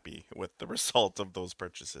unhappy with the result of those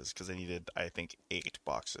purchases because I needed, I think, 8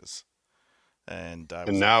 boxes. And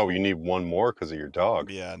now you need one more because of your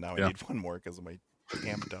dog. Yeah, now I need one more because of my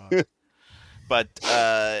damn dog. But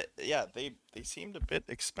they seemed a bit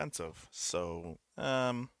expensive. So,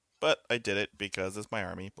 but I did it because it's my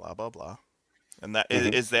army. Blah blah blah. And that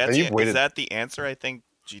is that the answer? I think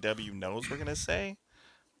GW knows we're gonna say.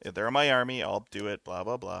 If they're my army, I'll do it. Blah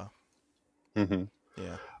blah blah. Mm-hmm.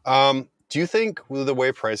 Yeah. Do you think with the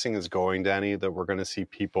way pricing is going, Danny, that we're going to see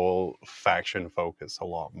people faction focus a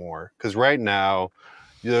lot more? Because right now,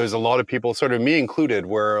 there's a lot of people, sort of me included,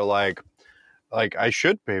 where like I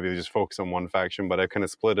should maybe just focus on one faction, but I kind of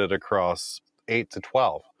split it across 8 to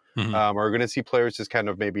 12. Mm-hmm. Are we going to see players just kind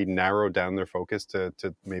of maybe narrow down their focus to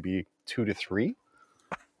maybe 2 to 3?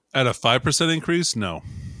 At a 5% increase, no.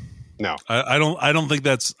 I don't think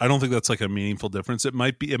that's like a meaningful difference. It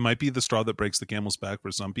might be the straw that breaks the camel's back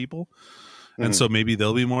for some people, And so maybe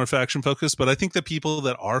they'll be more faction focused. But I think the people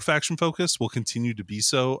that are faction focused will continue to be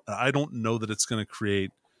so. I don't know that it's going to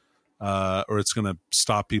create or it's going to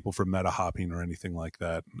stop people from meta hopping or anything like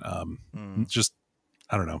that. Just,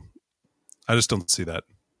 I don't know. I just don't see that.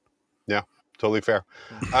 Yeah, totally fair.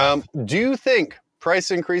 Do you think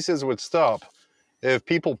price increases would stop if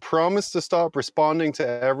people promised to stop responding to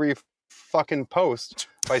every fucking post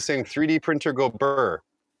by saying 3D printer go burr?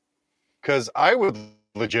 Because I would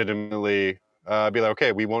legitimately be like,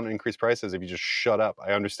 okay, we won't increase prices if you just shut up.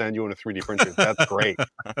 I understand you own a 3D printer. That's great.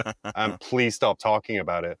 Please stop talking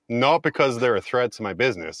about it. Not because they're a threat to my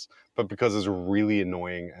business, but because it's really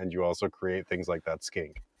annoying and you also create things like that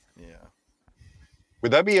skink. Yeah.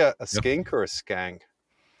 Would that be a skink or a skank?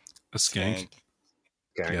 A skank.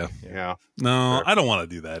 Skank. Yeah. No, Sure. I don't want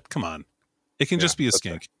to do that. Come on. It can just be a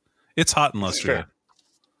skink. It's hot in Lustria.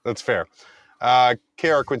 That's fair.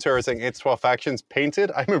 KR Quintero saying it's 12 factions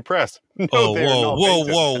painted. I'm impressed. No,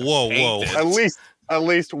 Whoa. At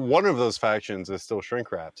least one of those factions is still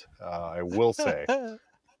shrink wrapped. I will say. And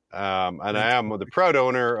I am the proud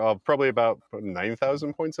owner of probably about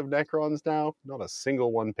 9,000 points of Necrons now. Not a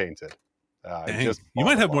single one painted. You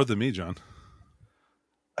might have more than me, John.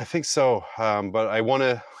 I think so, but I want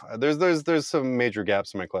to. There's some major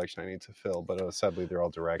gaps in my collection I need to fill, but sadly they're all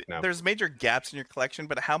direct now. There's major gaps in your collection,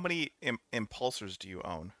 but how many impulsors do you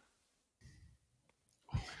own?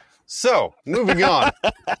 So moving on.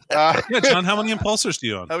 Yeah, John, how many impulsors do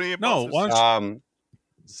you own? How many impulsors? No, why don't you?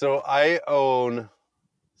 So I own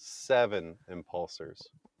 7 impulsors.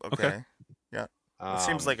 Okay. Yeah. It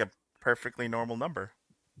seems like a perfectly normal number.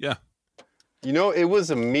 Yeah. You know, it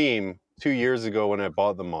was a meme 2 years ago when I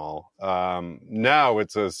bought them all. Now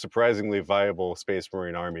it's a surprisingly viable Space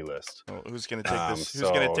Marine Army list. Well, who's going to take this?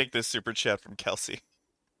 Who's going to take this super chat from Kelsey?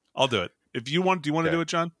 I'll do it. If you want, do you want to do it,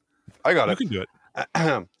 John? I got You it. can do it.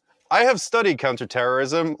 I have studied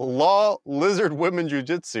counterterrorism, law, lizard women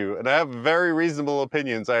jiu-jitsu, and I have very reasonable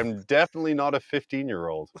opinions. I am definitely not a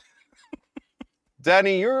 15-year-old.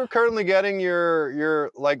 Danny, you're currently getting your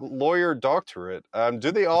like lawyer doctorate.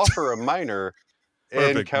 Do they offer a minor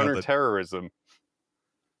in counterterrorism?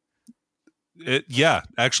 Yeah,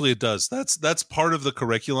 actually it does. That's part of the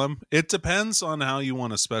curriculum. It depends on how you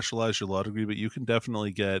want to specialize your law degree, but you can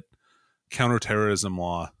definitely get counterterrorism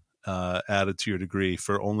law added to your degree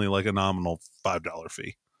for only like a nominal $5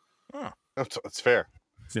 fee. Oh, that's fair.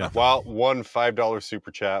 Yeah. Well, one $5 super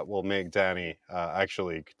chat will make Danny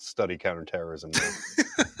actually study counterterrorism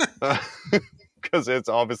because it's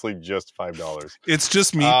obviously just $5. It's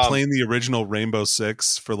just me playing the original Rainbow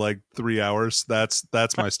Six for like 3 hours. That's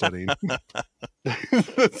my studying.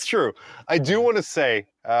 That's true. I do want to say,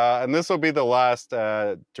 and this will be the last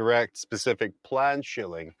direct specific plan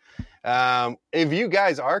shilling. If you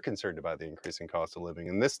guys are concerned about the increasing cost of living,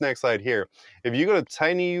 in this next slide here, if you go to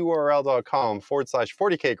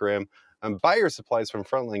tinyurl.com/40kgrim and buy your supplies from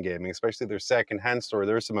Frontline Gaming, especially their second-hand store,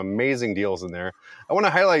 there's some amazing deals in there. I want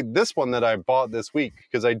to highlight this one that I bought this week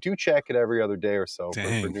because I do check it every other day or so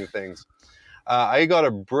for new things. I got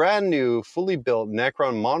a brand new, fully built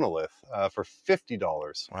Necron monolith for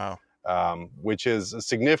 $50. Wow. Which is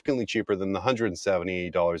significantly cheaper than the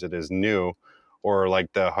 $170 it is new, or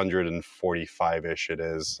like the 145-ish it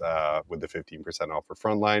is with the 15% off for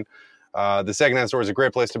Frontline. The secondhand store is a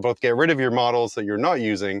great place to both get rid of your models that you're not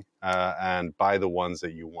using and buy the ones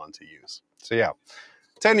that you want to use. So yeah,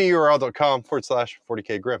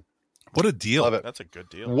 tinyurl.com/40kgrim. What a deal. Love it. That's a good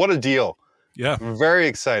deal. What a deal. Yeah. Very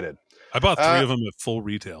excited. I bought 3 of them at full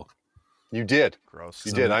retail. You did. Gross.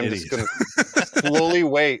 You did. I'm just going to slowly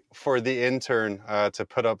wait for the intern to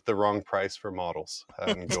put up the wrong price for models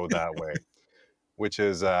and go that way, which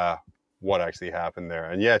is what actually happened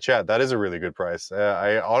there. And yeah, chat, that is a really good price.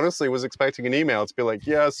 I honestly was expecting an email to be like,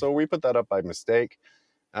 yeah, so we put that up by mistake.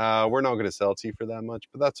 We're not going to sell to you for that much,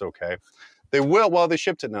 but that's okay. They will. Well, they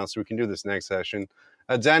shipped it now, so we can do this next session.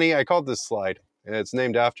 Danny, I called this slide. It's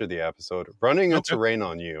named after the episode, Running a Terrain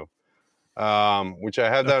on You. Which I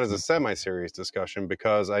had that as a semi-serious discussion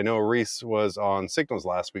because I know Reese was on Signals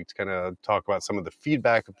last week to kind of talk about some of the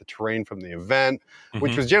feedback of the terrain from the event,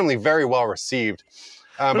 which was generally very well received.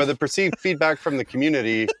 But the perceived feedback from the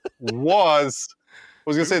community was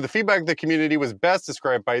going to say the feedback of the community was best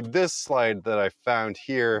described by this slide that I found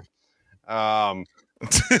here.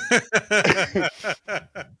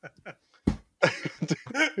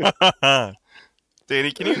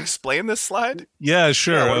 Danny, can you explain this slide? Yeah,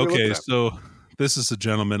 sure. Yeah, Okay, so this is a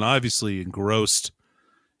gentleman obviously engrossed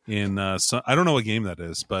in I don't know what game that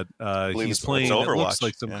is, but he's playing it looks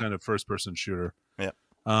like some kind of first-person shooter. Yeah.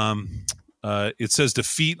 It says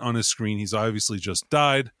defeat on his screen. He's obviously just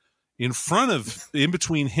died. In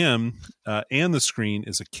between him and the screen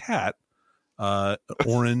is a cat,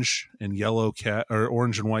 orange and yellow cat, or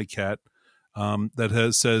orange and white cat,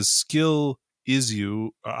 that says skill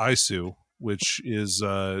Isu, which is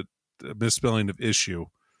a misspelling of issue.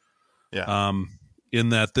 Yeah. In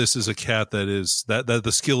that this is a cat that is that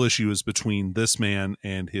the skill issue is between this man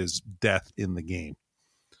and his death in the game.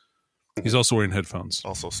 He's also wearing headphones.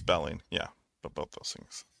 Also spelling. Yeah. But both those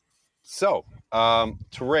things. So,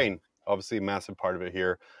 terrain, obviously a massive part of it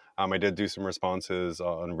here. I did do some responses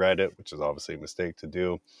on Reddit, which is obviously a mistake to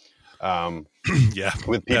do. Yeah.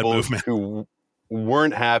 With people who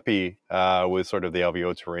weren't happy with sort of the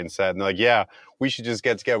LVO terrain set. And they're like, yeah, we should just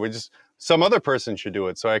get together. Some other person should do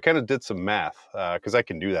it. So I kind of did some math because I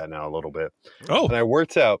can do that now a little bit. Oh. And I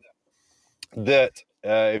worked out that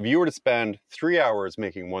if you were to spend 3 hours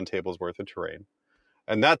making one table's worth of terrain,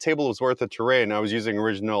 and that table was worth of terrain, I was using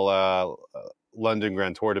original London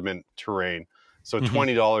Grand Tournament terrain, so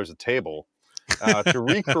 $20 a table. To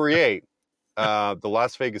recreate the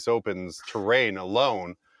Las Vegas Open's terrain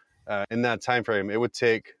alone in that time frame, it would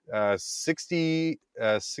take 60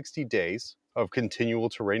 days of continual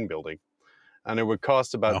terrain building. And it would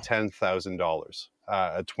cost about $10,000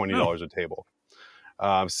 at $20 a table.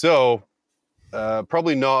 So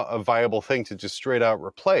probably not a viable thing to just straight out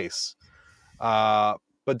replace.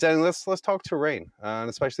 But then let's talk terrain, and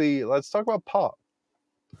especially let's talk about pot,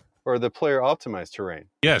 or the player optimized terrain.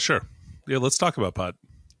 Yeah, sure. Yeah, let's talk about pot.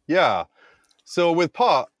 Yeah. So with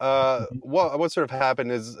pot, what sort of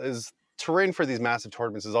happened is terrain for these massive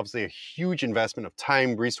tournaments is obviously a huge investment of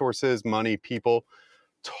time, resources, money, people.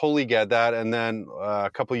 Totally get that. And then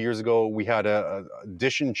a couple of years ago, we had a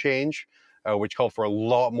edition change, which called for a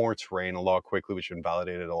lot more terrain a lot quickly, which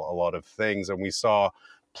invalidated a lot of things. And we saw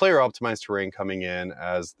player optimized terrain coming in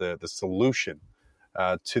as the solution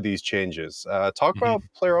to these changes. Talk about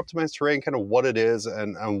player optimized terrain, kind of what it is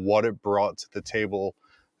and what it brought to the table,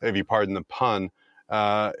 if you pardon the pun,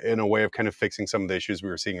 in a way of kind of fixing some of the issues we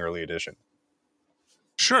were seeing early edition.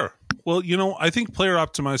 Sure. Well, I think player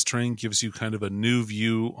optimized terrain gives you kind of a new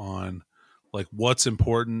view on like what's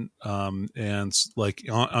important, and like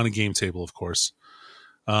on a game table, of course.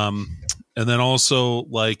 And then also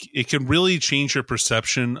like it can really change your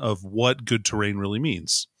perception of what good terrain really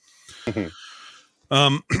means.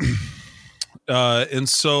 And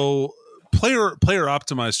so player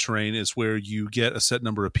optimized terrain is where you get a set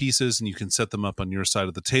number of pieces and you can set them up on your side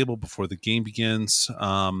of the table before the game begins.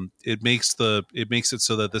 It makes it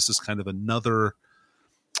so that this is kind of another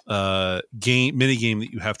mini game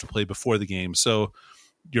that you have to play before the game. So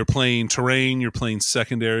you're playing terrain, you're playing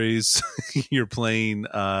secondaries, you're playing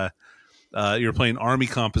army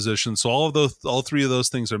composition. So all three of those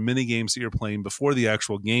things are mini games that you're playing before the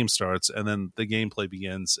actual game starts, and then the gameplay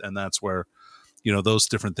begins, and that's where those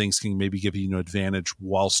different things can maybe give you an advantage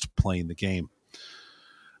whilst playing the game.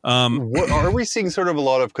 What are we seeing sort of a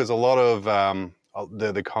lot of, because a lot of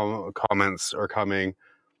the comments are coming,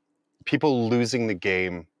 people losing the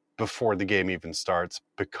game before the game even starts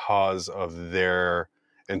because of their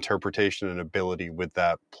interpretation and ability with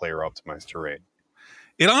that player optimized terrain.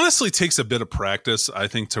 It honestly takes a bit of practice, I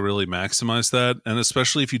think, to really maximize that. And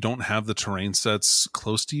especially if you don't have the terrain sets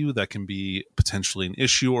close to you, that can be potentially an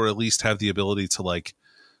issue, or at least have the ability to like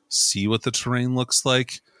see what the terrain looks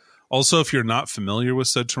like. Also, if you're not familiar with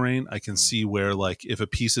said terrain, I can see where like if a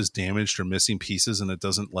piece is damaged or missing pieces and it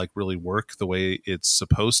doesn't like really work the way it's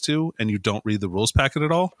supposed to, and you don't read the rules packet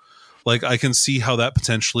at all, like I can see how that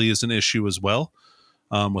potentially is an issue as well,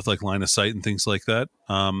 with like line of sight and things like that.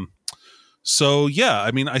 So yeah,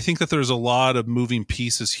 I mean, I think that there's a lot of moving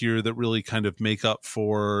pieces here that really kind of make up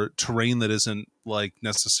for terrain that isn't like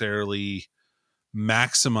necessarily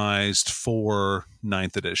maximized for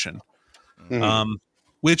 9th edition.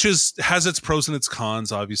 Which has its pros and its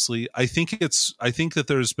cons, obviously. I think that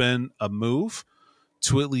there's been a move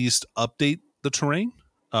to at least update the terrain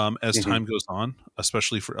as time goes on,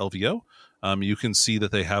 especially for LVO. You can see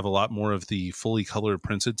that they have a lot more of the fully color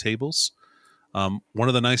printed tables. One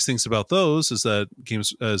of the nice things about those is that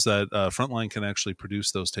Frontline can actually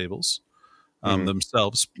produce those tables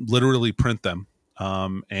themselves, literally print them,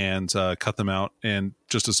 and cut them out and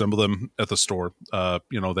just assemble them at the store.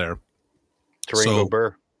 There. Terrain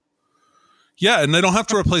Burr. Yeah, and they don't have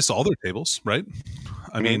to replace all their tables, right?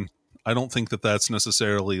 I mean, I don't think that that's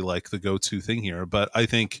necessarily like the go-to thing here, but I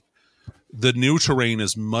think the new terrain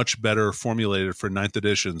is much better formulated for 9th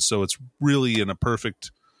edition, so it's really in a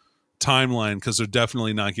perfect timeline because they're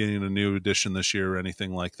definitely not getting a new edition this year or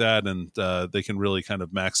anything like that, and they can really kind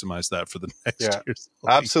of maximize that for the next year.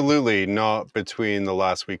 Absolutely not between the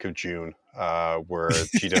last week of June where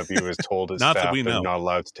GW has told its Not that staff we they're know. not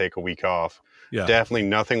allowed to take a week off. Yeah. Definitely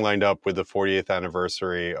nothing lined up with the 40th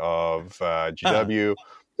anniversary of GW.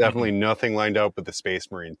 Definitely nothing lined up with the Space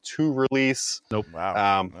Marine 2 release.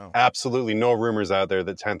 Wow. No. Absolutely no rumors out there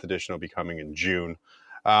that 10th edition will be coming in June.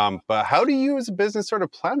 But how do you as a business sort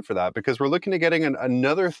of plan for that? Because we're looking at getting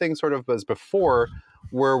another thing sort of as before,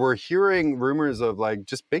 where we're hearing rumors of like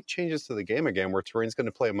just big changes to the game again, where terrain's going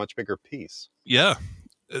to play a much bigger piece. Yeah.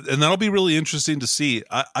 And that'll be really interesting to see.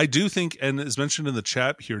 I do think, and as mentioned in the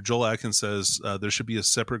chat here, Joel Atkins says there should be a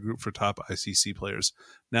separate group for top ICC players.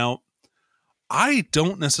 Now, I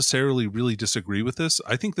don't necessarily really disagree with this.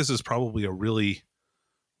 I think this is probably a really,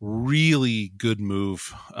 really good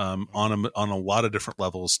move on a lot of different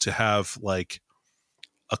levels to have like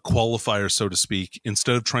a qualifier, so to speak,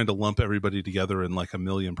 instead of trying to lump everybody together in like a 1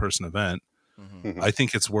 million person event. Mhm. I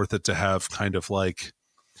think it's worth it to have kind of like,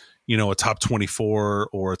 you know, a top 24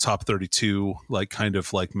 or a top 32, like kind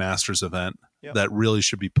of like Masters event Yeah. that really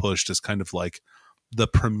should be pushed as kind of like the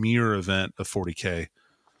premier event of 40K.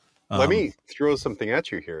 Let me throw something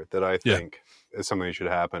at you here that I Yeah. think is something that should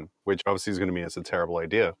happen, which obviously is going to mean it's a terrible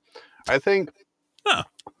idea. I think Huh.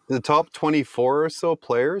 the top 24 or so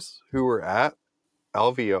players who were at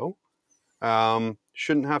LVO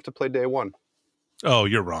shouldn't have to play day one. Oh,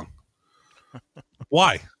 you're wrong.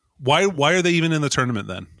 Why? Why are they even in the tournament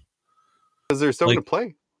then? Because they're still Like- going to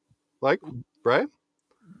play. Like, right?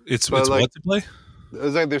 It's But, like- what to play?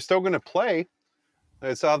 It's like they're still going to play.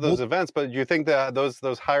 They still have those events, but you think that those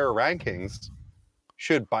higher rankings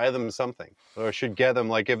should buy them something or should get them,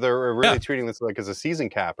 like if they're really Yeah. treating this like as a season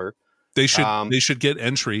capper. They should get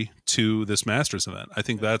entry to this Masters event. I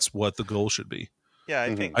think that's what the goal should be. Yeah, I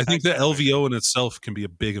Mhm. think I think the exactly. LVO in itself can be a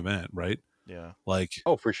big event, right? Yeah. Like,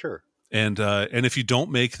 Oh, for sure. and if you don't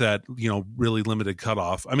make that, you know, really limited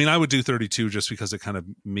cutoff, I mean, I would do 32 just because it kind of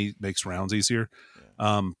makes rounds easier.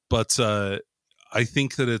 But I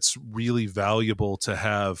think that it's really valuable to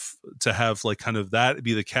have like kind of that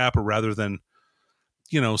be the capper rather than,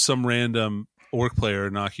 you know, some random orc player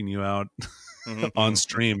knocking you out on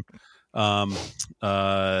stream.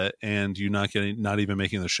 And you not even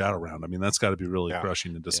making the shadow round. I mean, that's got to be really Yeah.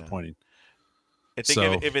 crushing and disappointing. I think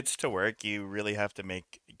So- if it's to work, you really have to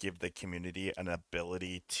give the community an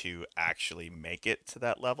ability to actually make it to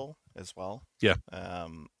that level as well. Yeah.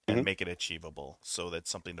 And Mhm. make it achievable, so that's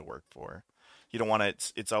something to work for. You don't want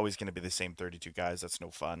to. It's always going to be the same 32 guys. That's no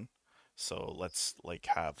fun. So let's like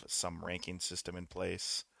have some ranking system in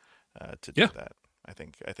place to do Yeah. that. I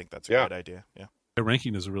think that's a Yeah. good idea. Yeah. The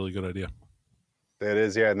ranking is a really good idea. It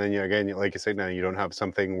is, yeah. And then like you said, now you don't have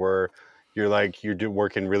something where you're like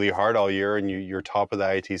working really hard all year and you're top of the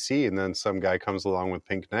ITC, and then some guy comes along with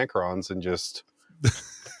pink Necrons and just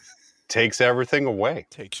takes everything away.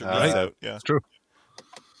 Takes your Right. knees out. Yeah. It's true.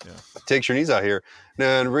 Takes your knees out here.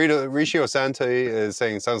 Then Ricio Sante is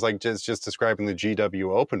saying sounds like just describing the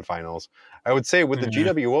GW Open finals. I would say with the Yeah.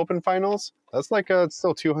 GW Open finals, that's like a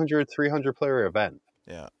still 200, 300 player event.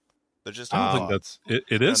 Yeah. They're just I in don't think pods. it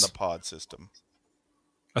They're in is. the pod system.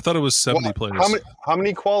 I thought it was 70 Well, players. How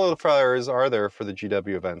many qualifiers are there for the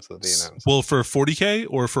GW events that they announced? Well, for 40K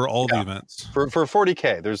or for all the events? For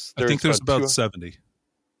 40K, there's I think there's about 200 70.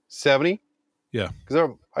 70? Yeah.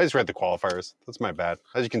 Because I just read the qualifiers. That's my bad.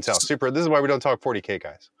 As you can tell, this is why we don't talk 40K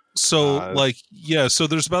guys. So Uh, so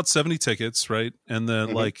there's about 70 tickets, right? And then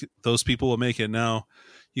Mhm. like those people will make it. Now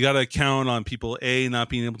you got to count on people not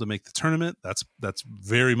being able to make the tournament. That's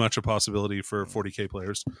very much a possibility for 40K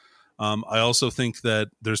players. I also think that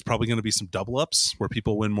there's probably going to be some double ups where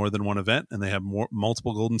people win more than one event and they have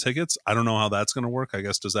multiple golden tickets. I don't know how that's going to work. I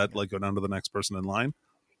guess does that like go down to the next person in line?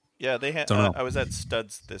 Yeah, they had. Don't know. I was at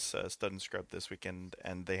Stud and Scrub this weekend,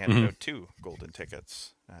 and they handed Mhm. out 2 golden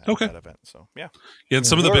tickets at Okay. that event. So yeah, Yeah, and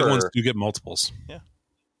some of the big ones Were- do get multiples.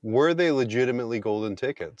 Were they legitimately golden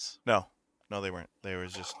tickets? no, they weren't. They were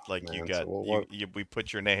just like you Man, got. so what- we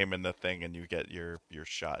put your name in the thing, and you get your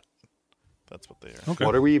shot. That's what they are. Okay.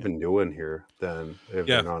 What are we even doing here then? If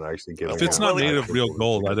Yeah. they're not actually giving If it's out not Well, made of actual real golden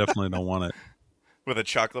gold, I tickets? definitely don't want it. With a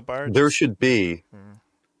chocolate bar. There should be Mhm.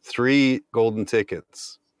 3 golden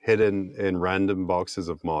tickets hidden in random boxes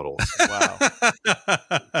of models. Wow.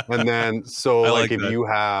 And then, so I like like if that. you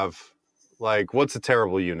have, like, what's a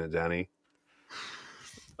terrible unit, Danny?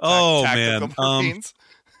 Oh Tactical man. Marines.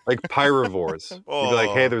 Like Pyrovores. You'd be like,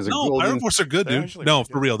 hey, there's a No, golden. Pyrovores are good, They're dude. actually No, really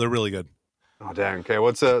for good. real, they're really good. Oh, dang. Okay,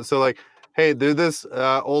 what's so like, hey, there's this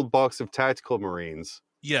old box of Tactical Marines.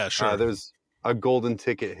 Yeah, sure. There's a golden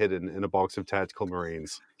ticket hidden in a box of Tactical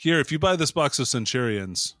Marines. Here, if you buy this box of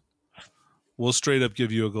Centurions, we'll straight up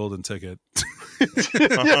give you a golden ticket. Like it's We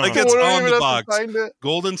don't on even the have to box. find it.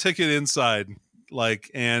 Golden ticket inside.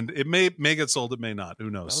 Like, and it may get sold, it may not. Who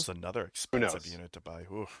That knows? was another knows? expensive unit to buy.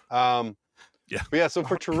 Oof. Yeah. But yeah, so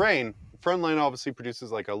for terrain, Frontline obviously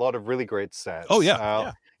produces like a lot of really great sets. Oh, yeah.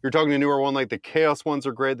 Yeah. You're talking a newer one, like the Chaos ones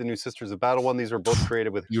are great. The new Sisters of Battle one, these are both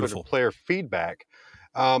created with sort Beautiful. of player feedback.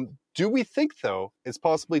 Do we think, though, it's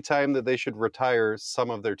possibly time that they should retire some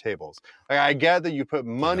of their tables? Like, I get that you put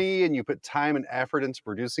money and you put time and effort into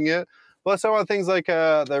producing it. But let's talk about things like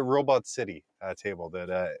the Robot City table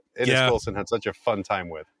that Innes Yeah. Wilson had such a fun time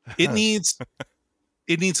with. It needs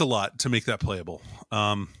a lot to make that playable.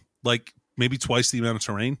 Like maybe twice the amount of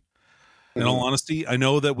terrain. In all honesty, I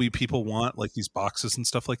know that people want like these boxes and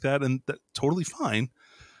stuff like that, and that's totally fine.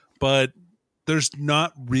 But there's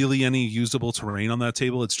not really any usable terrain on that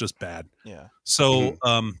table. It's just bad. Yeah. So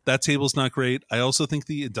that table's not great. I also think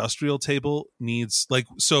the industrial table needs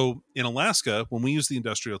so in Alaska, when we use the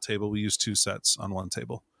industrial table, we use 2 sets on one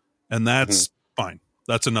table, and that's fine.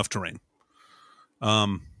 That's enough terrain.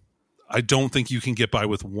 I don't think you can get by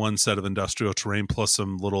with 1 set of industrial terrain plus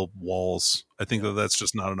some little walls. I think that's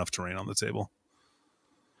just not enough terrain on the table.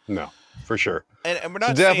 No, for sure. And we're So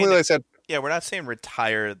not definitely, saying like I said, we're not saying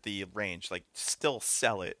retire the range. Like, still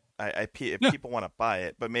sell it. If people want to buy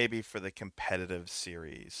it, but maybe for the competitive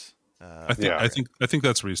series. I think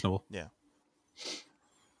that's reasonable. Yeah.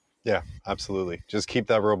 yeah, absolutely. Just keep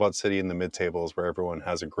that Robot City in the mid tables where everyone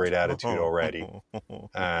has a great attitude already.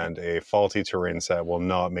 And a faulty terrain set will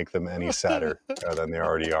not make them any sadder than they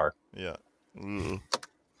already are. Yeah. Moving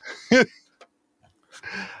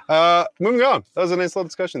on. That was a nice little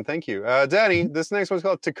discussion. Thank you. Danny, this next one's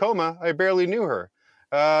called Tacoma. I barely knew her.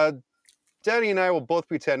 Danny and I will both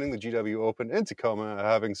be attending the GW Open in Tacoma,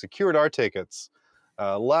 having secured our tickets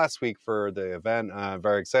last week for the event. I'm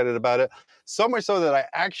very excited about it. So much so that I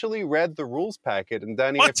actually read the rules packet. And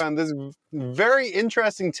Danny, I found this very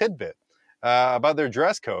interesting tidbit about their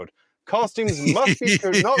dress code. Costumes must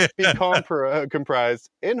not be comprised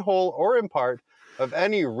in whole or in part of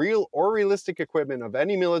any real or realistic equipment of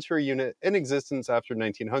any military unit in existence after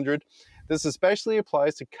 1900. This especially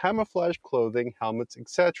applies to camouflage clothing, helmets,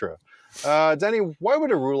 etc. Danny, why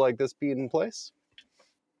would a rule like this be in place?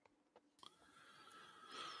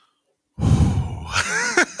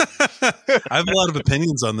 I have a lot of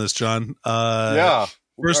opinions on this, John. Yeah.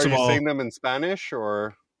 First Are of you all, saying them in Spanish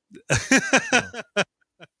or?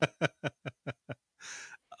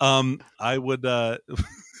 I would. You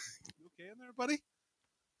okay in there, buddy?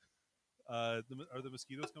 Are the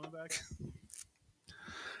mosquitoes coming back?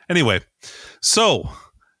 Anyway, so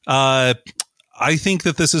I think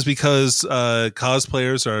that this is because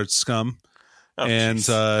cosplayers are scum, and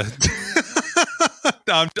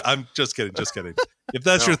I'm just kidding. If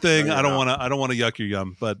that's your thing, I don't want to yuck your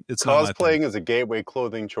yum, but it's not my thing. Cosplaying is a gateway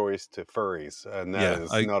clothing choice to furries, and that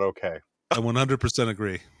is not okay. I 100%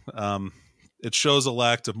 agree. It shows a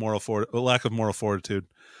lack of moral fortitude.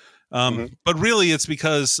 But really, it's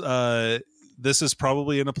because this is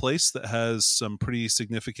probably in a place that has some pretty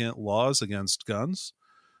significant laws against guns.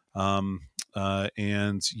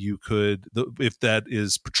 And you could, if that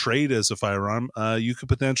is portrayed as a firearm, you could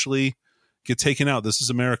potentially get taken out. This is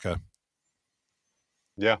America.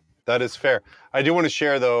 Yeah, that is fair. I do want to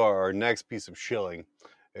share, though, our next piece of shilling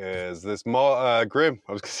is this Grim.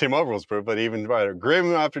 I was going to say Marvel's approved, but even better,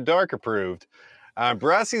 Grim After Dark approved.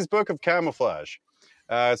 Brassey's Book of Camouflage.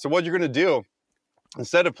 So what you're going to do,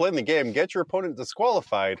 instead of playing the game, get your opponent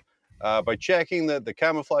disqualified by checking that the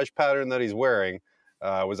camouflage pattern that he's wearing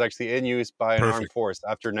was actually in use by an armed force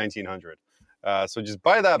after 1900. So just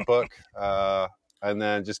buy that book and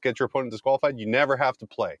then just get your opponent disqualified. You never have to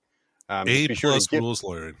play. A+ rules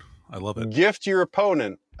lawyering. I love it. Gift your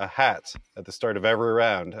opponent a hat at the start of every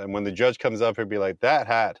round. And when the judge comes up, he'll be like, that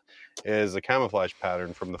hat is a camouflage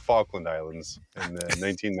pattern from the Falkland Islands in the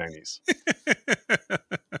 1990s.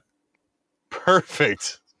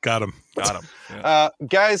 Perfect. Got him. Yeah.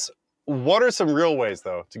 Guys, what are some real ways,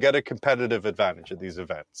 though, to get a competitive advantage at these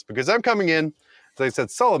events? Because I'm coming in, as I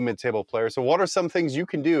said, solid mid-table player. So what are some things you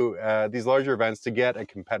can do at these larger events to get a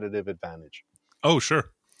competitive advantage? Oh,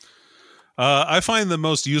 sure. I find the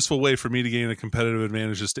most useful way for me to gain a competitive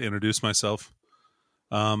advantage is to introduce myself.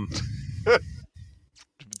 Do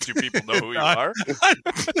people know who you are?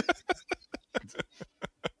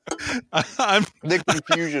 I'm the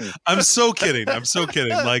confusion. I'm so kidding.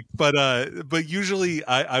 Like, but usually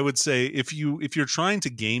I would say if you're trying to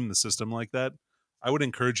game the system like that, I would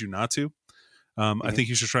encourage you not to. I think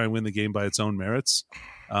you should try and win the game by its own merits.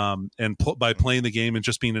 And by playing the game and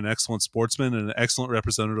just being an excellent sportsman and an excellent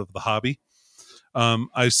representative of the hobby.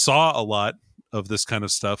 I saw a lot of this kind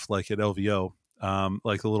of stuff, like at LVO,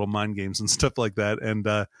 like the little mind games and stuff like that. And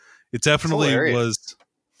it definitely was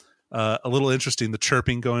a little interesting. The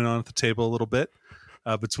chirping going on at the table a little bit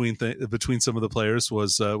between some of the players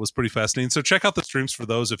was pretty fascinating. So check out the streams for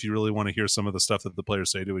those if you really want to hear some of the stuff that the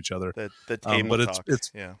players say to each other. The table but talk.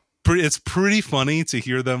 It's pretty funny to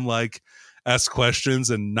hear them like ask questions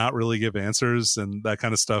and not really give answers, and that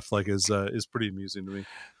kind of stuff like is pretty amusing to me.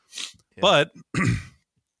 Yeah.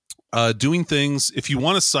 But doing things, if you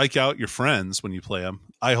want to psych out your friends when you play them,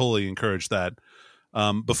 I wholly encourage that.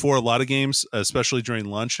 Before a lot of games, especially during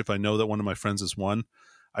lunch, if I know that one of my friends has won,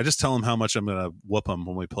 I just tell them how much I'm going to whoop them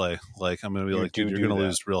when we play. Like, I'm going to be like, dude, you're going to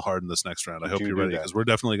lose real hard in this next round. I hope you're ready, because we're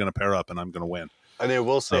definitely going to pair up and I'm going to win. And I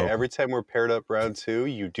will say, every time we're paired up round 2,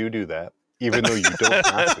 you do that, even though you don't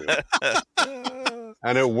have to.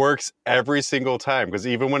 And it works every single time, because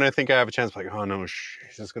even when I think I have a chance, I'm like, oh no,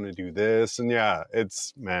 she's just going to do this. And yeah,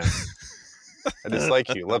 it's, man, I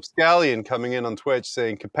dislike you. Lepscallion coming in on Twitch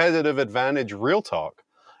saying, competitive advantage, real talk.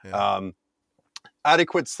 Yeah.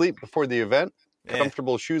 Adequate sleep before the event,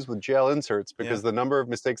 comfortable shoes with gel inserts, because the number of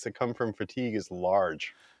mistakes that come from fatigue is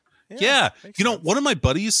large. Yeah. You know, one of my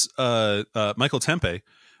buddies, Michael Tempe,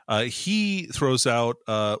 he throws out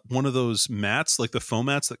one of those mats, like the foam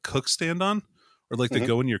mats that cooks stand on, or like they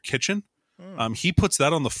go in your kitchen. He puts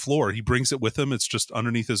that on the floor. He brings it with him. It's just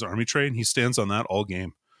underneath his army tray, and he stands on that all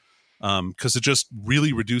game. Because it just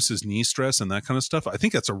really reduces knee stress and that kind of stuff. I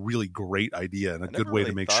think that's a really great idea and a good way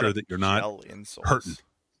to make sure that you're not hurting.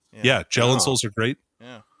 Yeah, gel insoles are great.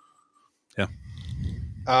 Yeah.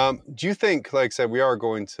 Do you think, like I said, we are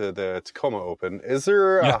going to the Tacoma Open. Is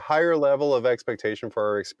there a higher level of expectation for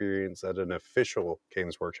our experience at an official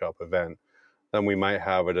Games Workshop event than we might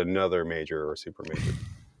have at another major or super major?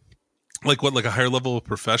 Like what? Like a higher level of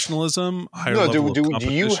professionalism? Do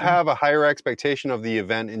you have a higher expectation of the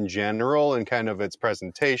event in general and kind of its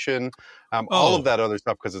presentation, all of that other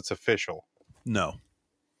stuff, because it's official? No,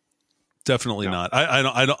 definitely not.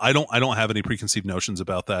 I don't have any preconceived notions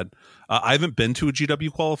about that. I haven't been to a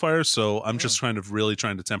GW qualifier, so I'm just trying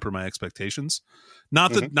to temper my expectations.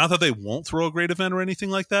 Not that they won't throw a great event or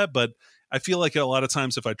anything like that, but I feel like a lot of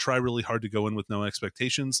times if I try really hard to go in with no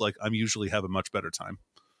expectations, like I'm usually have a much better time.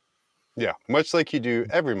 Yeah, much like you do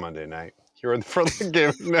every Monday night here on the Frontline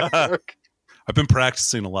Gaming Network. I've been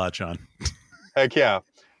practicing a lot, John. Heck yeah.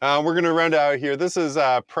 We're going to round out here. This is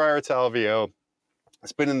prior to LVO.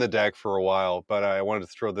 It's been in the deck for a while, but I wanted to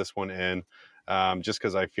throw this one in just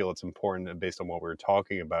because I feel it's important based on what we're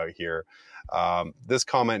talking about here. This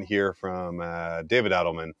comment here from David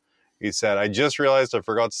Adelman. He said, I just realized I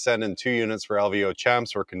forgot to send in 2 units for LVO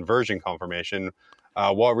champs for conversion confirmation.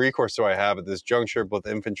 What recourse do I have at this juncture? Both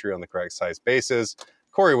infantry on the correct size bases.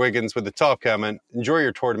 Corey Wiggins with the top comment. Enjoy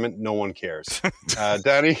your tournament. No one cares.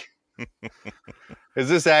 Danny, is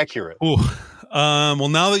this accurate? Ooh. Well,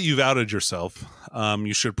 now that you've outed yourself,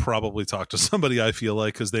 you should probably talk to somebody, I feel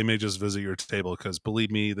like, because they may just visit your table, because believe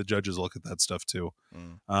me, the judges look at that stuff too.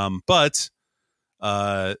 But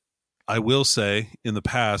I will say, in the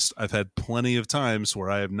past, I've had plenty of times where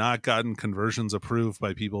I have not gotten conversions approved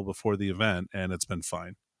by people before the event, and it's been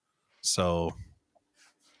fine. So,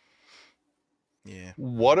 yeah.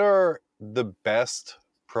 What are the best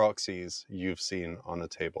proxies you've seen on a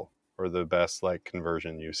table, or the best like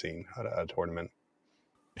conversion you've seen at a tournament?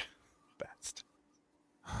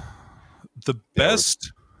 The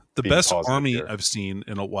best army here I've seen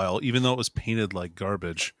in a while, even though it was painted like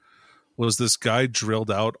garbage, was this guy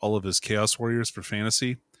drilled out all of his Chaos Warriors for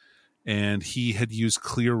Fantasy, and he had used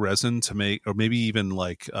clear resin to make, or maybe even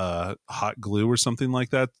like hot glue or something like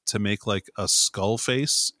that, to make like a skull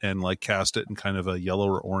face and like cast it in kind of a yellow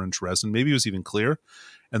or orange resin. Maybe it was even clear.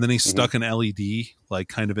 And then he stuck an LED like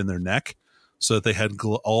kind of in their neck, so that they had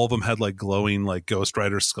all of them had like glowing like Ghost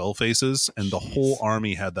Rider skull faces, and the whole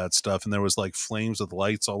army had that stuff. And there was like flames with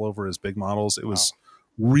lights all over his big models. It was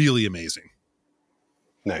really amazing.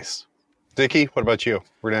 Nice. Dickie, what about you?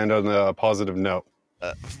 We're going to end on a positive note.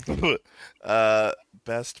 You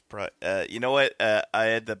know what? I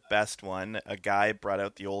had the best one. A guy brought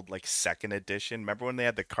out the old like 2nd edition. Remember when they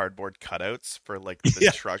had the cardboard cutouts for like the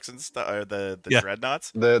trucks and stuff, or the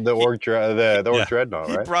dreadnoughts? The Orc Dreadnought,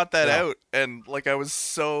 right? He brought that out, and like I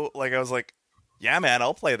was like, yeah, man,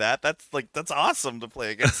 I'll play that. That's awesome to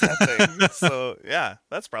play against that thing. So yeah,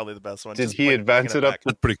 that's probably the best one. Did he advance it up?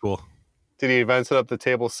 That's pretty cool. Did he advance it up the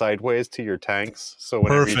table sideways to your tanks? So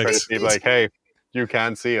whenever you try to be like, hey, you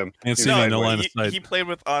can't see him. He played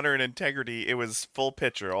with honor and integrity. It was full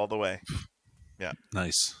picture all the way. Yeah.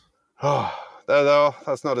 Nice. Oh,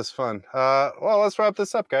 that's not as fun. Well, let's wrap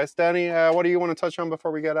this up, guys. Danny, what do you want to touch on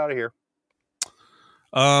before we get out of here?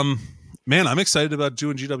 Man, I'm excited about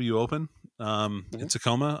doing GW Open in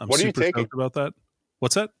Tacoma. I'm super stoked about that.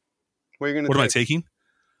 What's that? What are you going to What am I taking?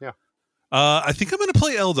 Yeah. I think I'm going to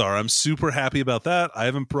play Eldar. I'm super happy about that. I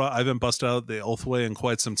haven't busted out the Ulthway in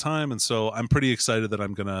quite some time, and so I'm pretty excited that I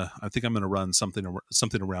think I'm gonna run something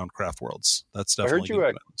around Craft Worlds. That's I definitely.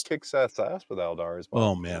 heard you kick ass with Eldar as well.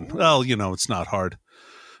 Oh man, well, it's not hard,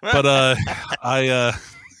 but I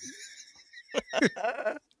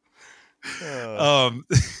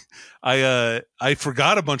I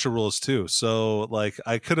forgot a bunch of rules too, so like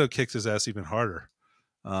I could have kicked his ass even harder.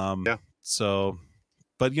 Yeah. So.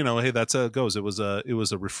 But hey, that's how it goes. It was a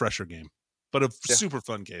refresher game, but a super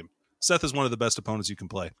fun game. Seth is one of the best opponents you can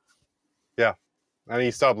play. Yeah, and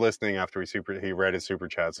he stopped listening after he read his super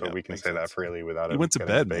chat, so we can say that freely without. He went to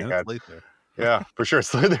bed, man. It's late there. Yeah, for sure.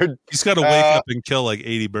 So he's got to wake up and kill like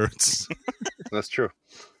 80 birds. That's true.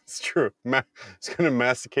 It's true. He's gonna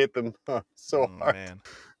masticate them so hard. Man.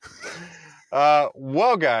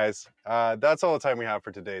 Well, guys, that's all the time we have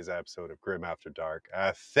for today's episode of Grim After Dark.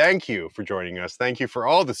 Thank you for joining us. Thank you for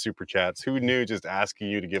all the super chats. Who knew just asking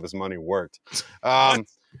you to give us money worked?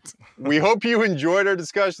 We hope you enjoyed our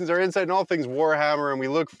discussions, our insight in all things Warhammer, and we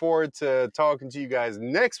look forward to talking to you guys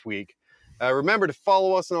next week. Remember to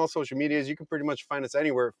follow us on all social medias. You can pretty much find us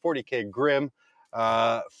anywhere at 40K Grim.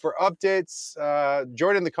 For updates,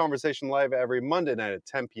 join in the conversation live every Monday night at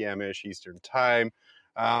 10 p.m.-ish Eastern Time.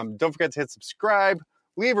 Don't forget to hit subscribe,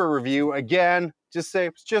 leave a review. Again, just say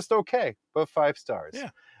it's just okay, but 5 stars. Yeah.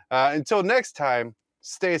 Until next time,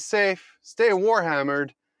 stay safe, stay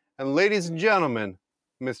Warhammered, and ladies and gentlemen,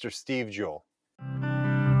 Mr. Steve Joel.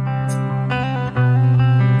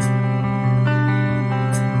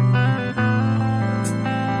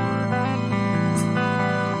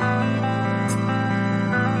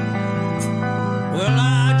 Well,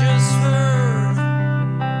 I just heard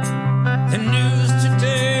the news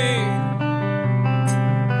today,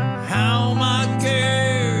 how my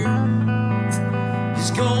game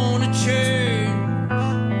is gonna change.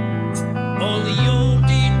 All the old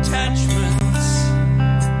detachments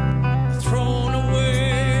are thrown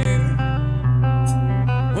away.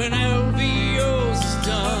 When LVO's is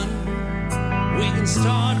done, we can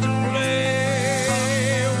start to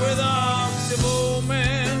play with Arcs of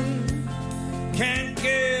Omen. Can't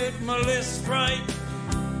get my list right.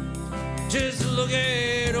 Just look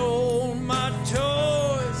at all my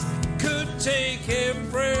toys. Could take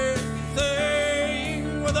everything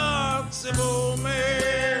with Arcs of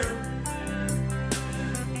Omen.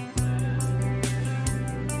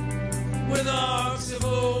 With Arcs of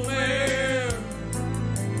Omen.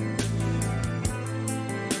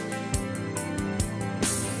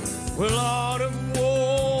 Well, Art of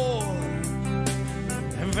War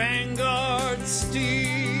and Vanguard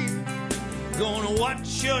Steve, gonna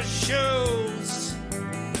watch your shows,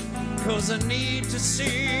 'cause I need to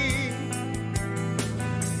see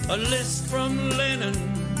a list from Lennon,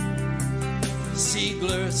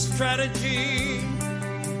 Siegler strategy.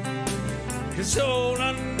 'Cause all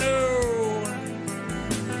I know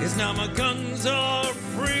is now my guns are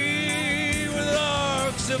free with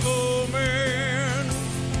Arcs of Omen.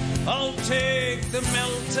 I'll take the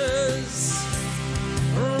melters,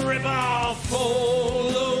 rip off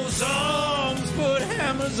all those arms, put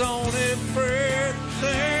hammers on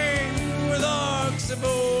everything with Arcs of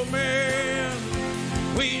Omen.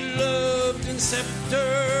 We loved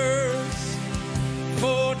Inceptors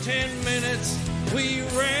for 10 minutes. We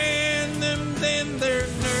ran them, then they're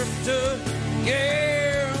nerfed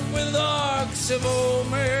again with Arcs of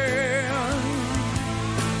Omen.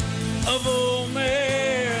 Of Omen.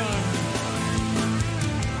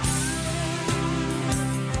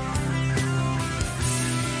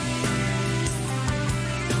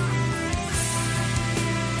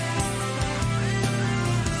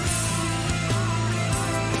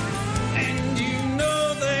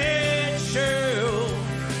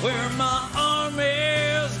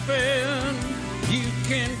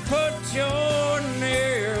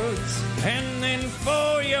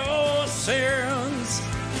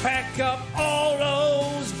 Pack up all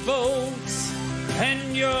those boats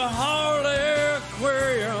and your Harlequins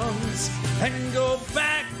and go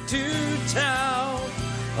back to town,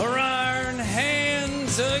 or Iron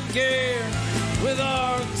Hands again with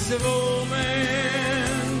Arcs of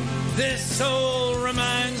Omen. This all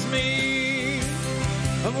reminds me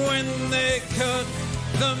of when they cut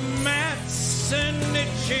the mats and it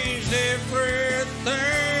changed everything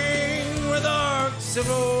with Arcs of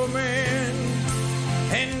Omen.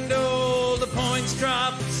 And all the points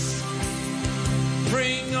drops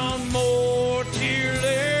bring on more tier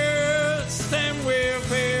lists than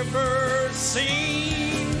we've ever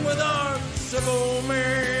seen with Arcs of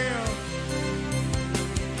Omen.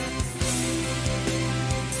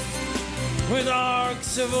 With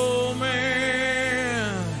Arcs of Omen.